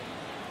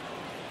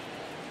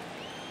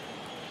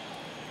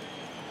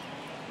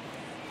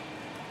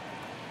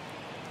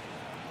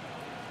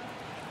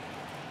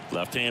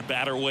 Left-hand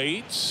batter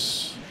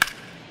waits.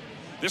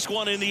 This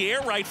one in the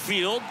air, right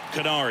field.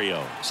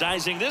 Canario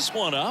sizing this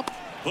one up.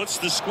 Puts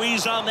the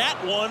squeeze on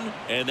that one,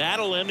 and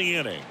that'll end the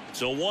inning.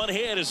 So one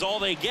hit is all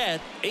they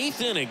get.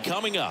 8th inning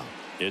coming up.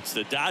 It's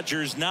the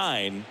Dodgers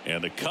 9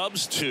 and the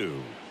Cubs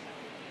 2.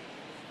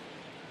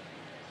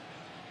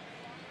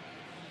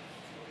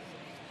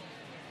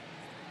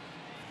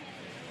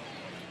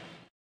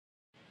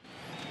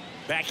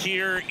 Back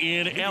here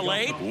in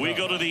L.A., we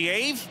go to the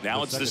 8th.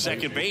 Now it's the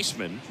second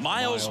baseman,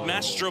 Miles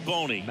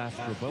Mastrobuoni.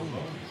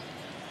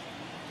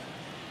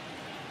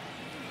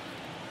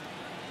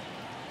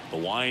 The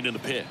wind and the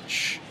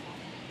pitch.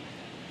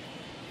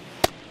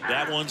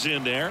 That one's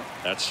in there.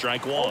 That's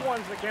strike 1.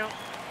 0-1's the count.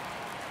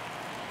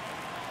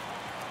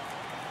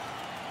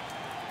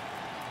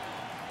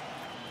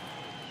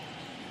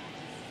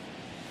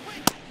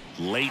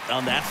 late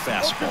on that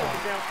fastball.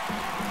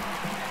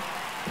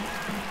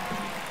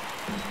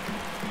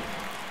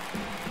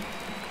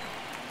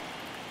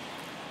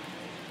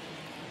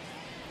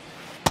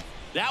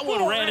 That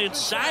one ran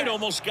inside,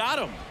 almost got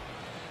him.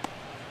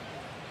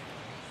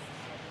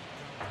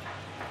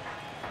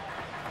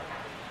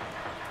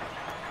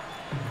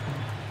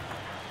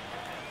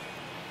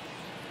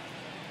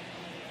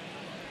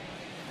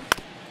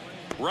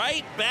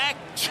 Right back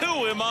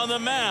to him on the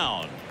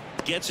mound.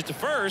 Gets it to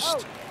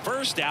first.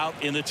 First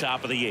out in the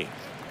top of the 8th.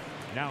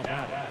 Now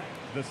batting,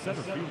 the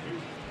center fielder,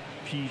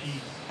 Pete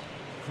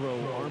Crow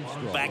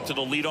Armstrong. Back to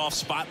the leadoff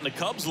spot in the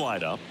Cubs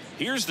lineup.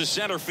 Here's the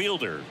center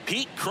fielder,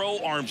 Pete Crow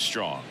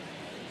Armstrong.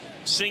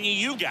 Singy,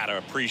 you got to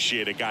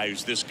appreciate a guy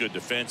who's this good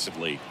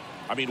defensively.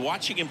 I mean,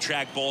 watching him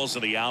track balls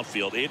in the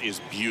outfield, it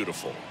is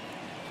beautiful.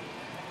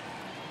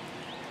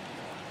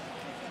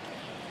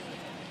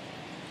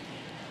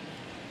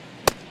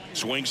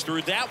 Swings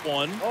through that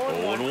one.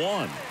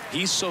 0-1.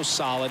 He's so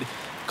solid,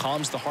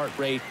 calms the heart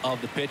rate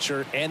of the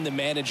pitcher and the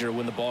manager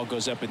when the ball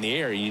goes up in the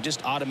air. You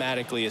just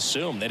automatically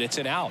assume that it's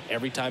an out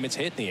every time it's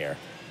hit in the air.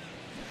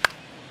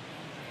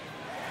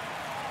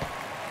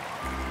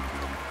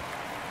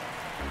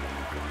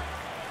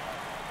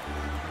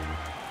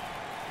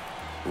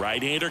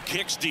 Right-hander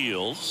kicks,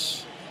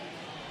 deals.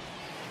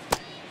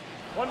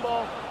 1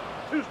 ball,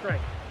 2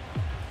 strikes.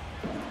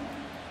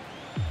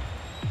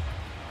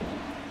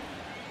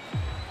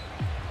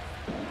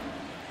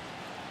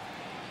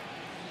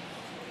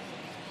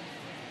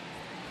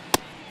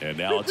 And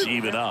now it's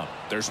even up.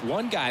 There's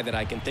one guy that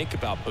I can think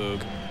about,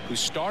 Boog, who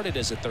started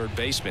as a third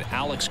baseman,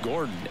 Alex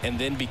Gordon, and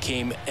then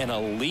became an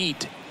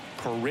elite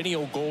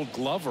perennial Gold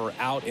Glover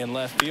out in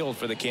left field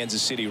for the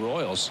Kansas City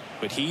Royals.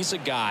 But he's a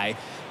guy,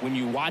 when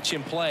you watch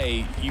him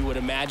play, you would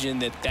imagine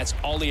that that's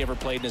all he ever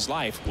played in his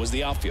life was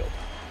the outfield.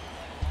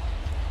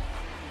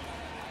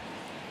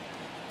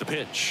 The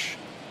pitch.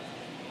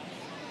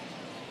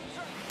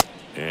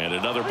 And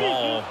another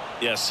ball.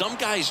 Yeah, some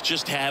guys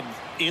just have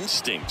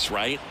instincts,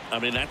 right? I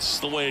mean, that's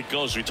the way it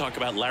goes. We talk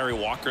about Larry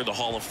Walker, the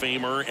Hall of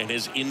Famer, and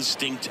his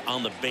instinct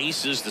on the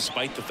bases,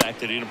 despite the fact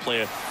that he didn't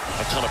play a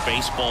ton of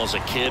baseball as a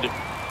kid.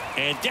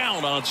 And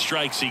down on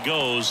strikes he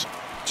goes.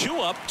 2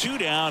 up, 2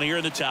 down here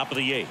in the top of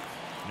the 8th.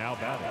 Now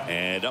batting.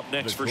 And up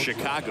next for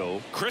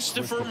Chicago,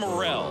 Christopher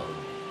Morel.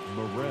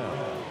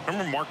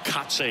 Remember Mark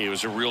Kotsay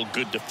was a real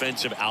good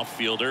defensive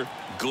outfielder.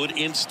 Good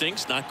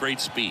instincts, not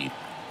great speed.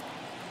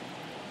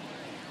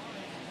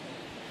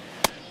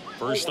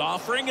 First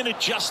offering, and it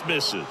just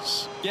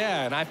misses.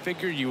 Yeah, and I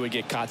figured you would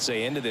get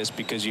Kotsay into this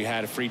because you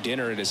had a free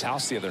dinner at his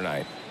house the other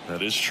night.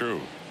 That is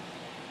true.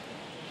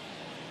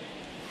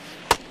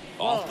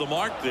 Off the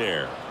mark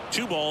there.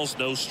 2 balls,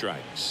 no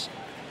strikes.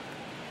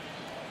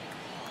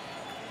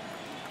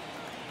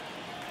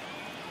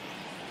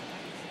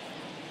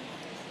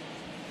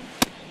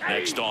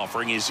 Next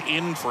offering is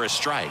in for a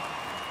strike.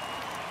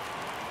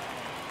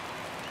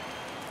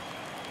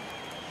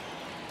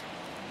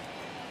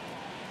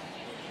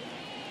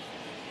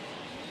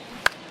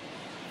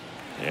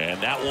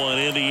 And that one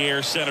in the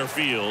air center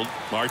field.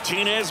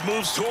 Martinez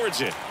moves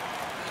towards it.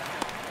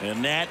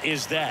 And that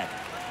is that.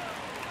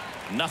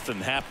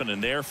 Nothing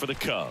happening there for the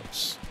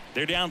Cubs.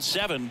 They're down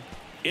 7.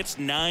 It's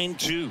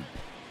 9-2.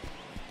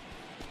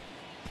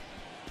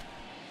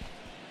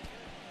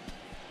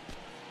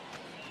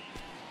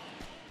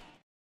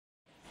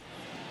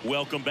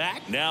 Welcome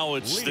back. Now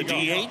it's the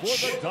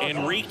DH,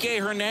 Enrique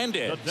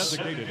Hernandez. The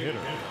designated hitter,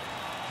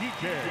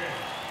 Enrique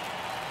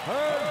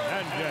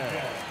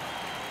Hernandez.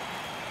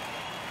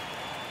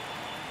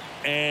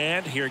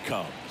 And here it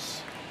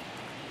comes.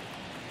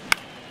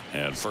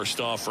 And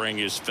first offering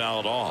is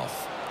fouled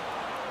off.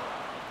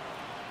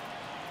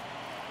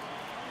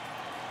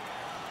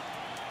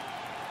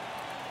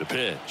 The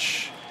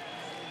pitch.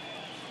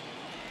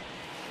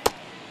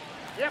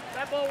 Yep,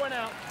 that ball went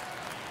out.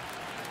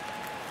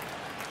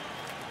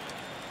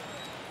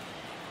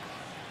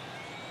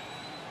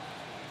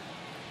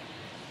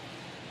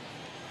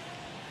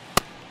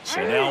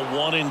 So now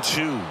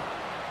 1-2.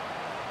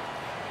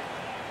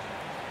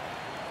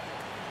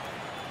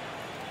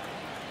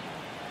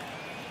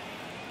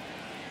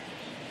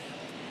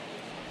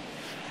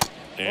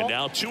 And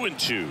now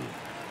 2-2.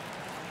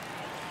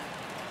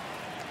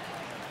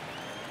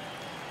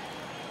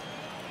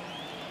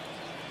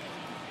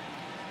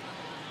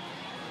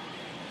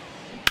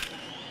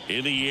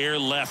 In the air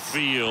left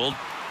field.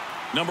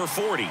 Number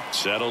 40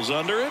 settles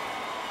under it.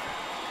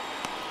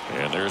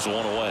 And there's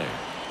one away.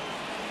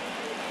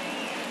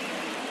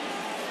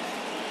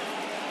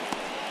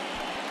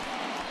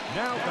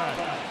 Now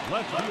batting,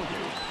 left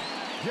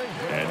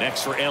fielder. And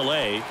next for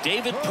LA,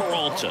 David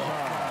Peralta.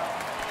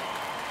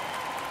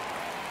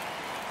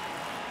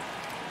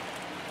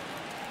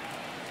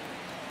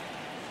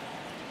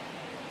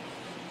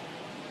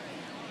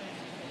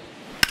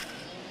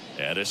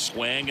 And a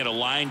swing and a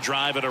line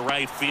drive at a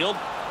right field.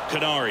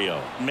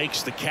 Canario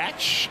makes the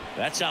catch.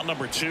 That's out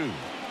number 2.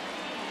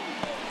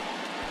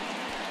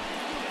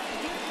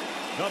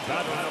 The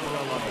batter, number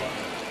 11,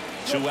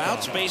 2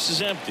 outs, base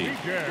is empty.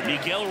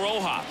 Miguel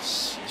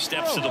Rojas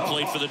steps to the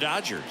plate for the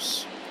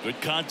Dodgers. Good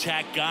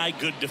contact guy,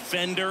 good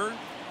defender.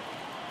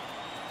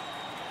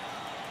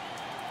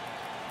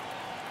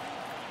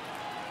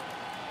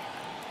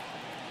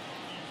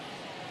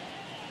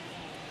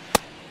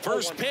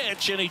 First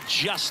pitch, and he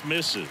just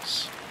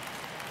misses.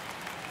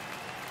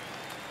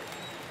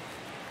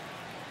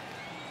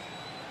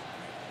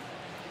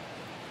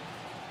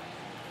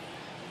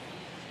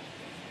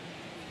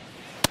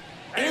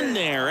 In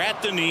there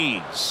at the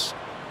knees.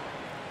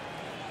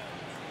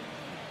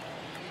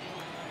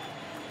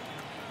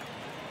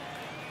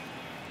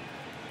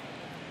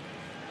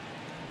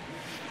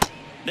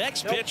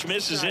 Next pitch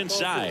misses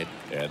inside.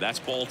 Yeah, that's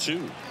ball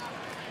 2.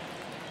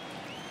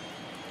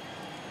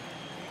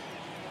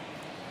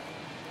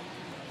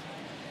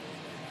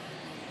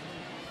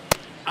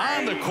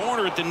 On the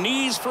corner at the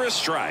knees for a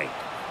strike.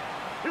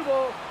 2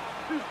 balls,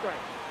 2 strikes.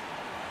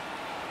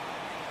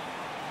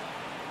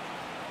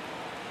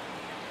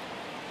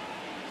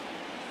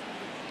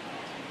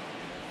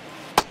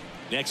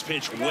 Next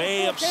pitch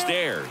way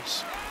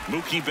upstairs.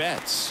 Mookie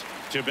Betts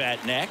to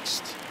bat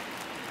next.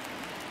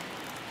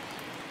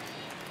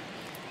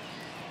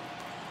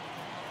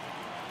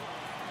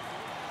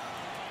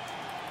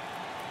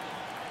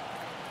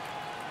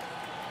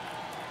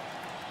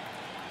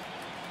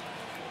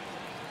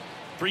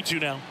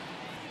 Three-two now.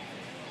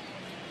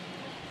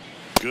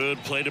 Good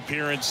plate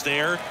appearance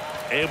there.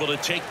 Able to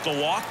take the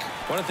walk.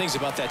 One of the things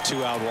about that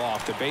 2-out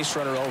walk, the base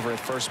runner over at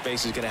first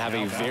base is going to have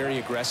a very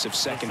aggressive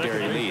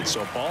secondary lead.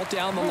 So a ball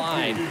down the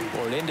line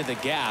or into the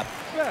gap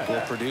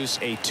will produce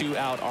a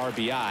 2-out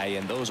RBI,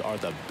 and those are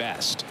the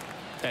best.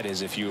 That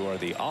is, if you are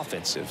the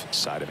offensive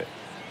side of it.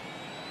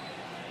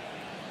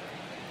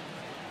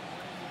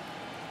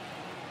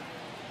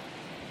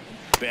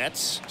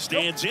 Betts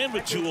stands in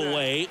with 2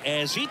 away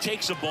as he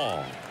takes a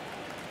ball.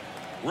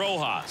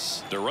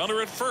 Rojas, the runner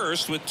at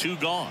first with 2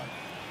 gone.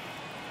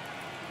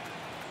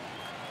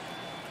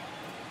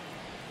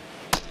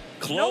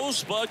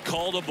 Close but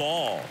called a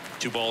ball.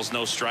 2 balls,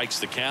 no strikes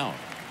to count.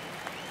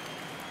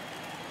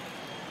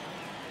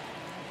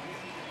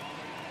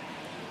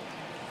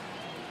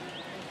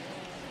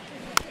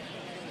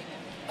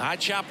 High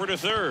chopper to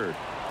third.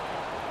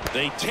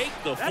 They take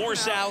the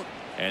force out,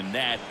 and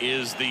that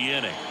is the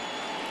inning.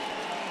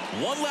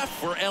 1 left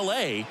for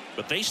LA,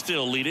 but they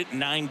still lead it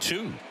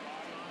 9-2.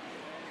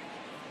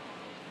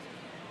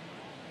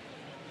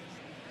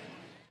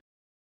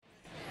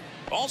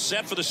 All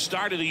set for the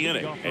start of the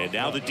inning. And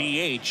now the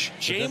DH,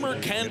 Jeimer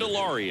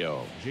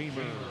Candelario.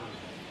 Jeimer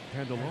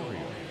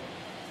Candelario.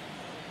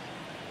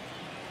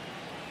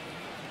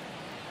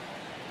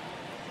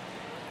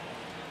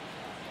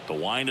 The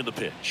wind of the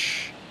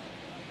pitch.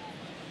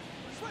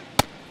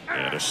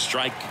 And a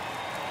strike.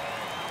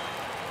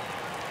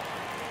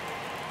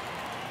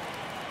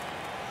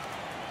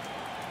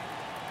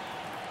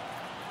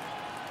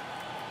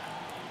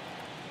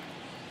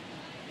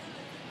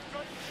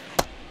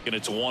 And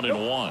it's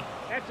 1-1.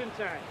 That's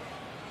inside.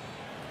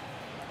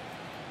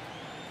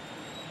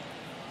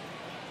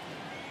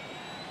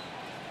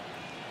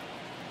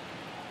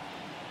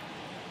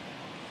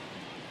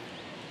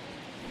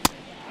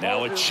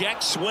 Now a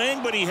check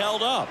swing, but he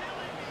held up.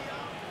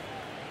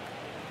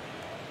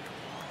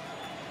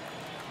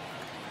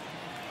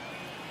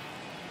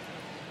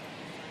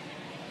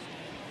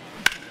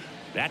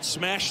 That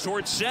smash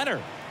towards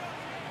center.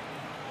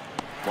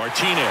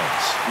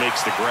 Martinez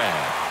makes the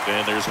grab,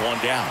 and there's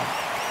 1 down.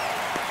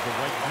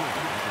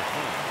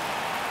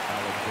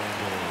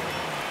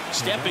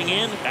 Stepping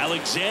in,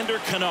 Alexander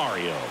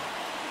Canario.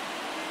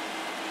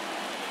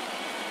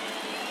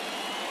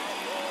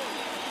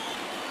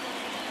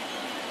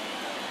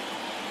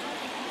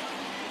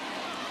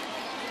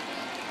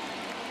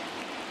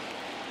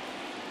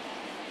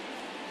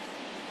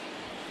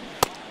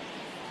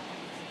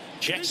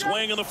 Check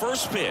swing on the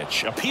first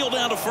pitch. Appeal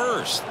down to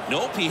first.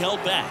 Nope, he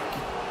held back.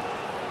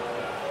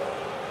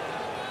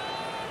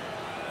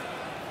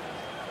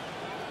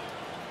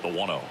 The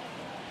 1-0.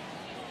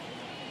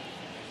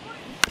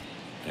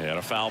 And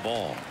a foul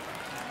ball.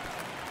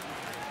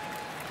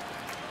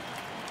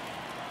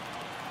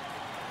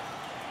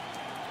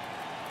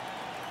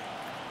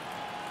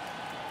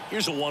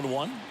 Here's a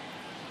 1-1.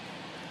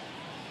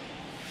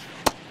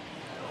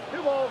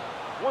 2 balls,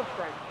 1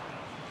 strike.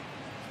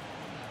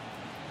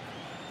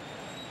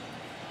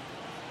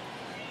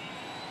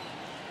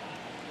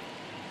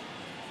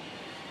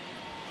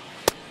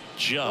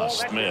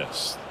 Just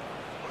missed.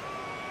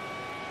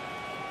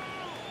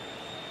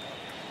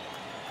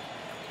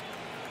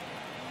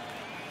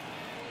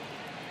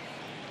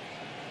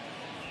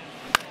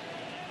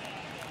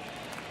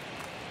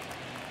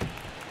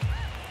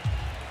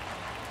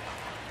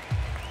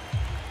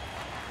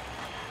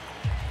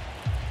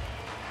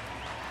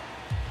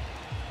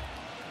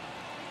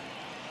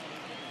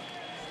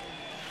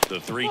 The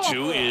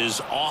 3-2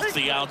 is off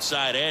the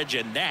outside edge,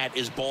 and that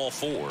is ball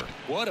 4.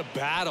 What a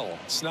battle.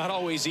 It's not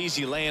always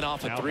easy laying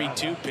off a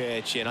 3-2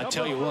 pitch, and I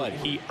tell you what,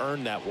 he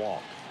earned that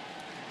walk.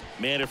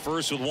 Man at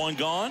first with 1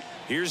 gone.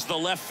 Here's the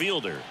left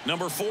fielder,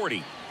 number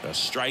 40, A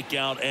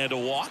strikeout and a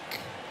walk.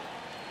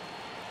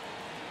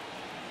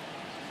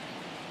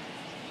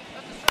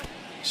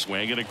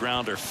 Swing and a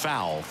grounder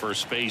foul,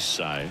 first base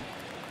side.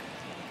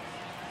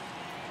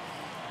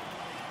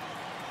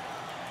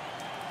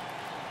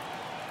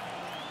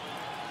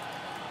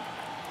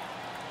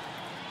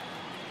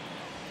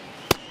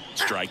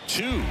 Strike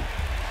two.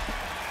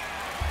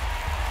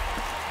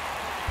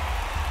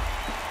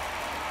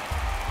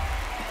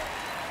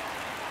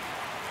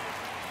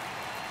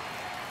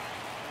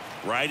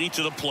 Righty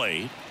to the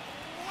plate.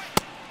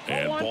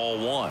 And ball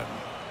one.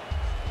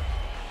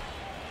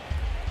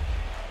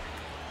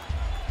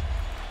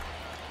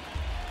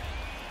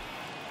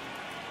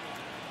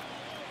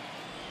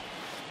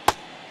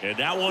 And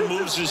that one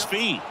moves his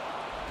feet.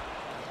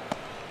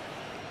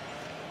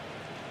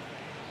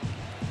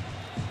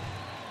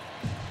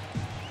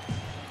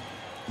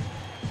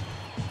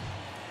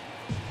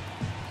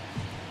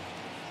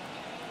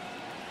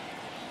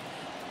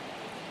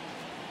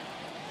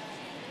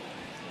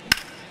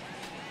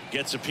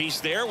 Gets a piece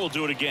there. We'll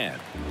do it again.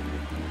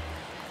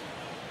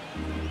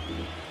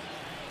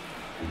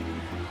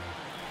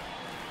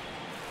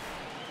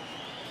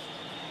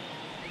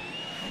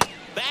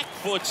 Back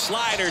foot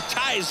slider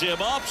ties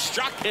him up,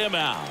 struck him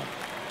out.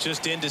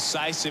 Just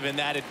indecisive in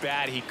that at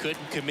bat. He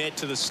couldn't commit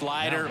to the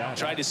slider.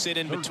 Tried to sit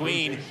in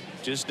between.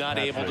 Just not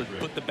able to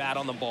put the bat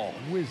on the ball.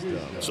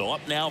 So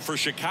up now for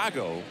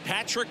Chicago,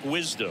 Patrick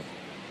Wisdom.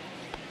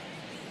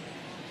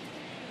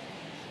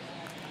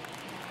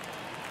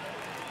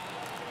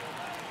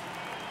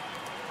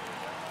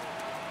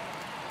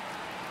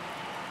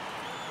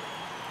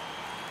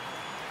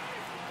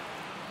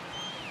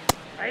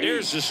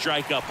 There's the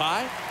strike up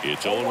high.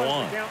 It's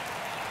 0-1.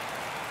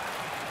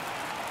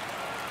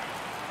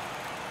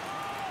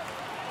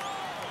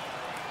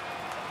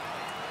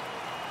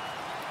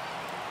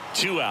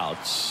 Two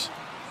outs.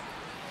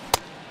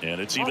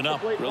 And it's even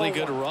up. Really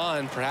good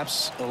run.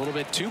 Perhaps a little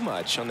bit too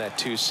much on that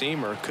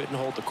two-seamer. Couldn't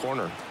hold the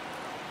corner.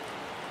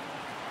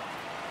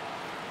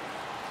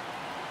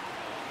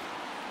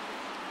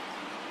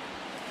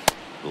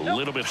 A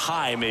little bit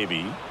high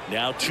maybe.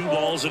 Now 2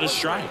 balls and a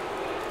strike.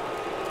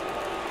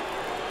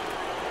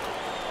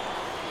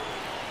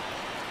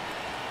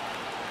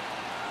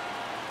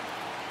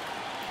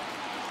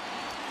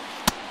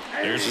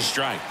 There's a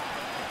strike.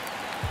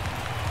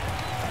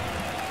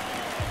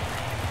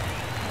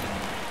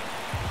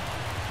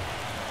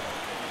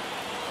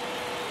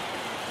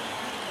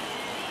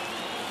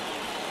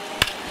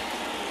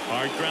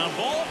 Hard ground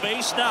ball,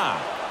 base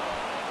knock.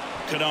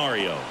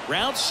 Canario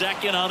round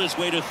second on his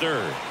way to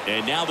third.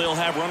 And now they'll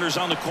have runners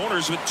on the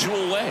corners with 2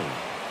 away.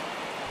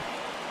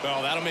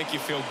 Well, that'll make you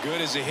feel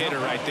good as a hitter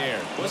right there.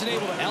 Wasn't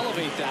able to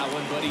elevate that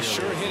one, but he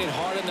sure hit it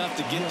hard enough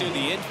to get through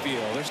the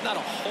infield. There's not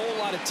a whole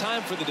lot of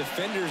time for the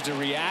defenders to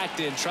react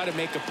and try to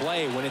make a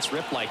play when it's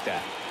ripped like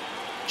that.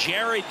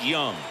 Jared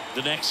Young,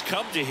 the next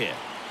Cub to hit.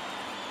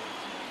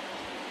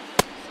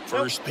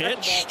 First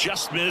pitch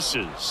just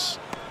misses.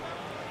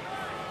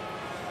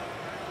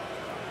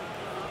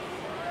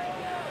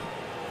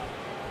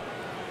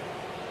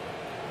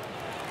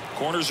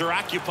 Corners are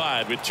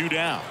occupied with 2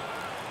 down.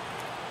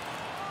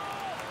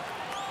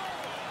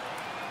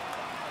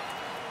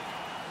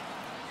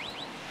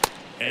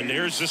 And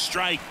there's the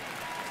strike.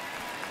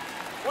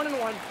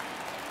 1-1.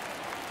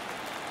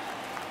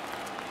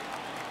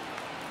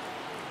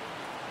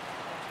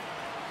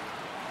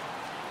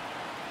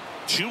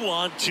 Two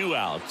on, 2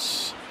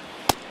 outs.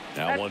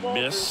 That one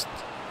missed.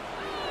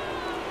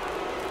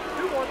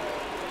 2-1.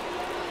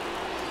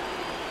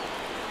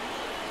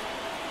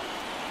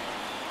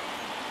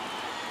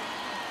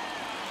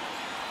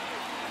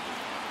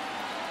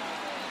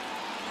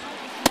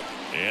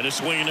 And a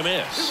swing and a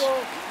miss. 2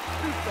 balls,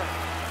 2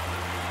 strikes.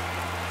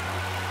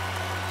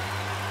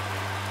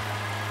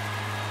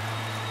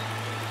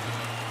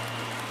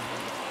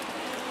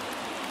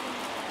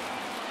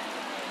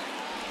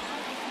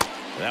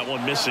 That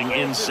one missing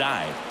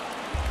inside.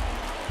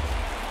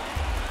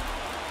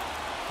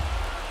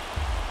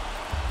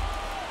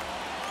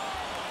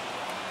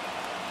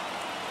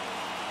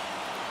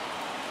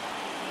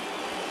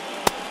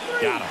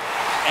 Got him.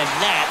 And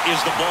that is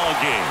the ball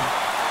game.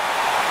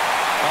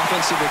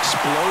 Offensive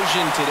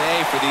explosion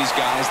today for these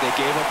guys. They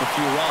gave up a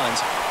few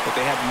runs, but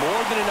they had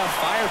more than enough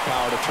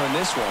firepower to turn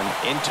this one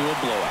into a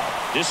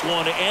blowout. This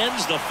one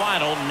ends the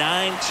final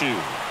 9-2.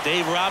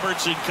 Dave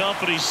Roberts and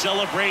company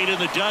celebrate in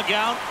the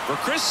dugout. For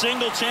Chris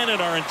Singleton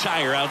and our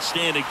entire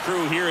outstanding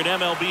crew here at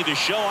MLB The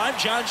Show, I'm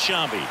John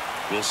Shambi.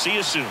 We'll see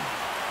you soon.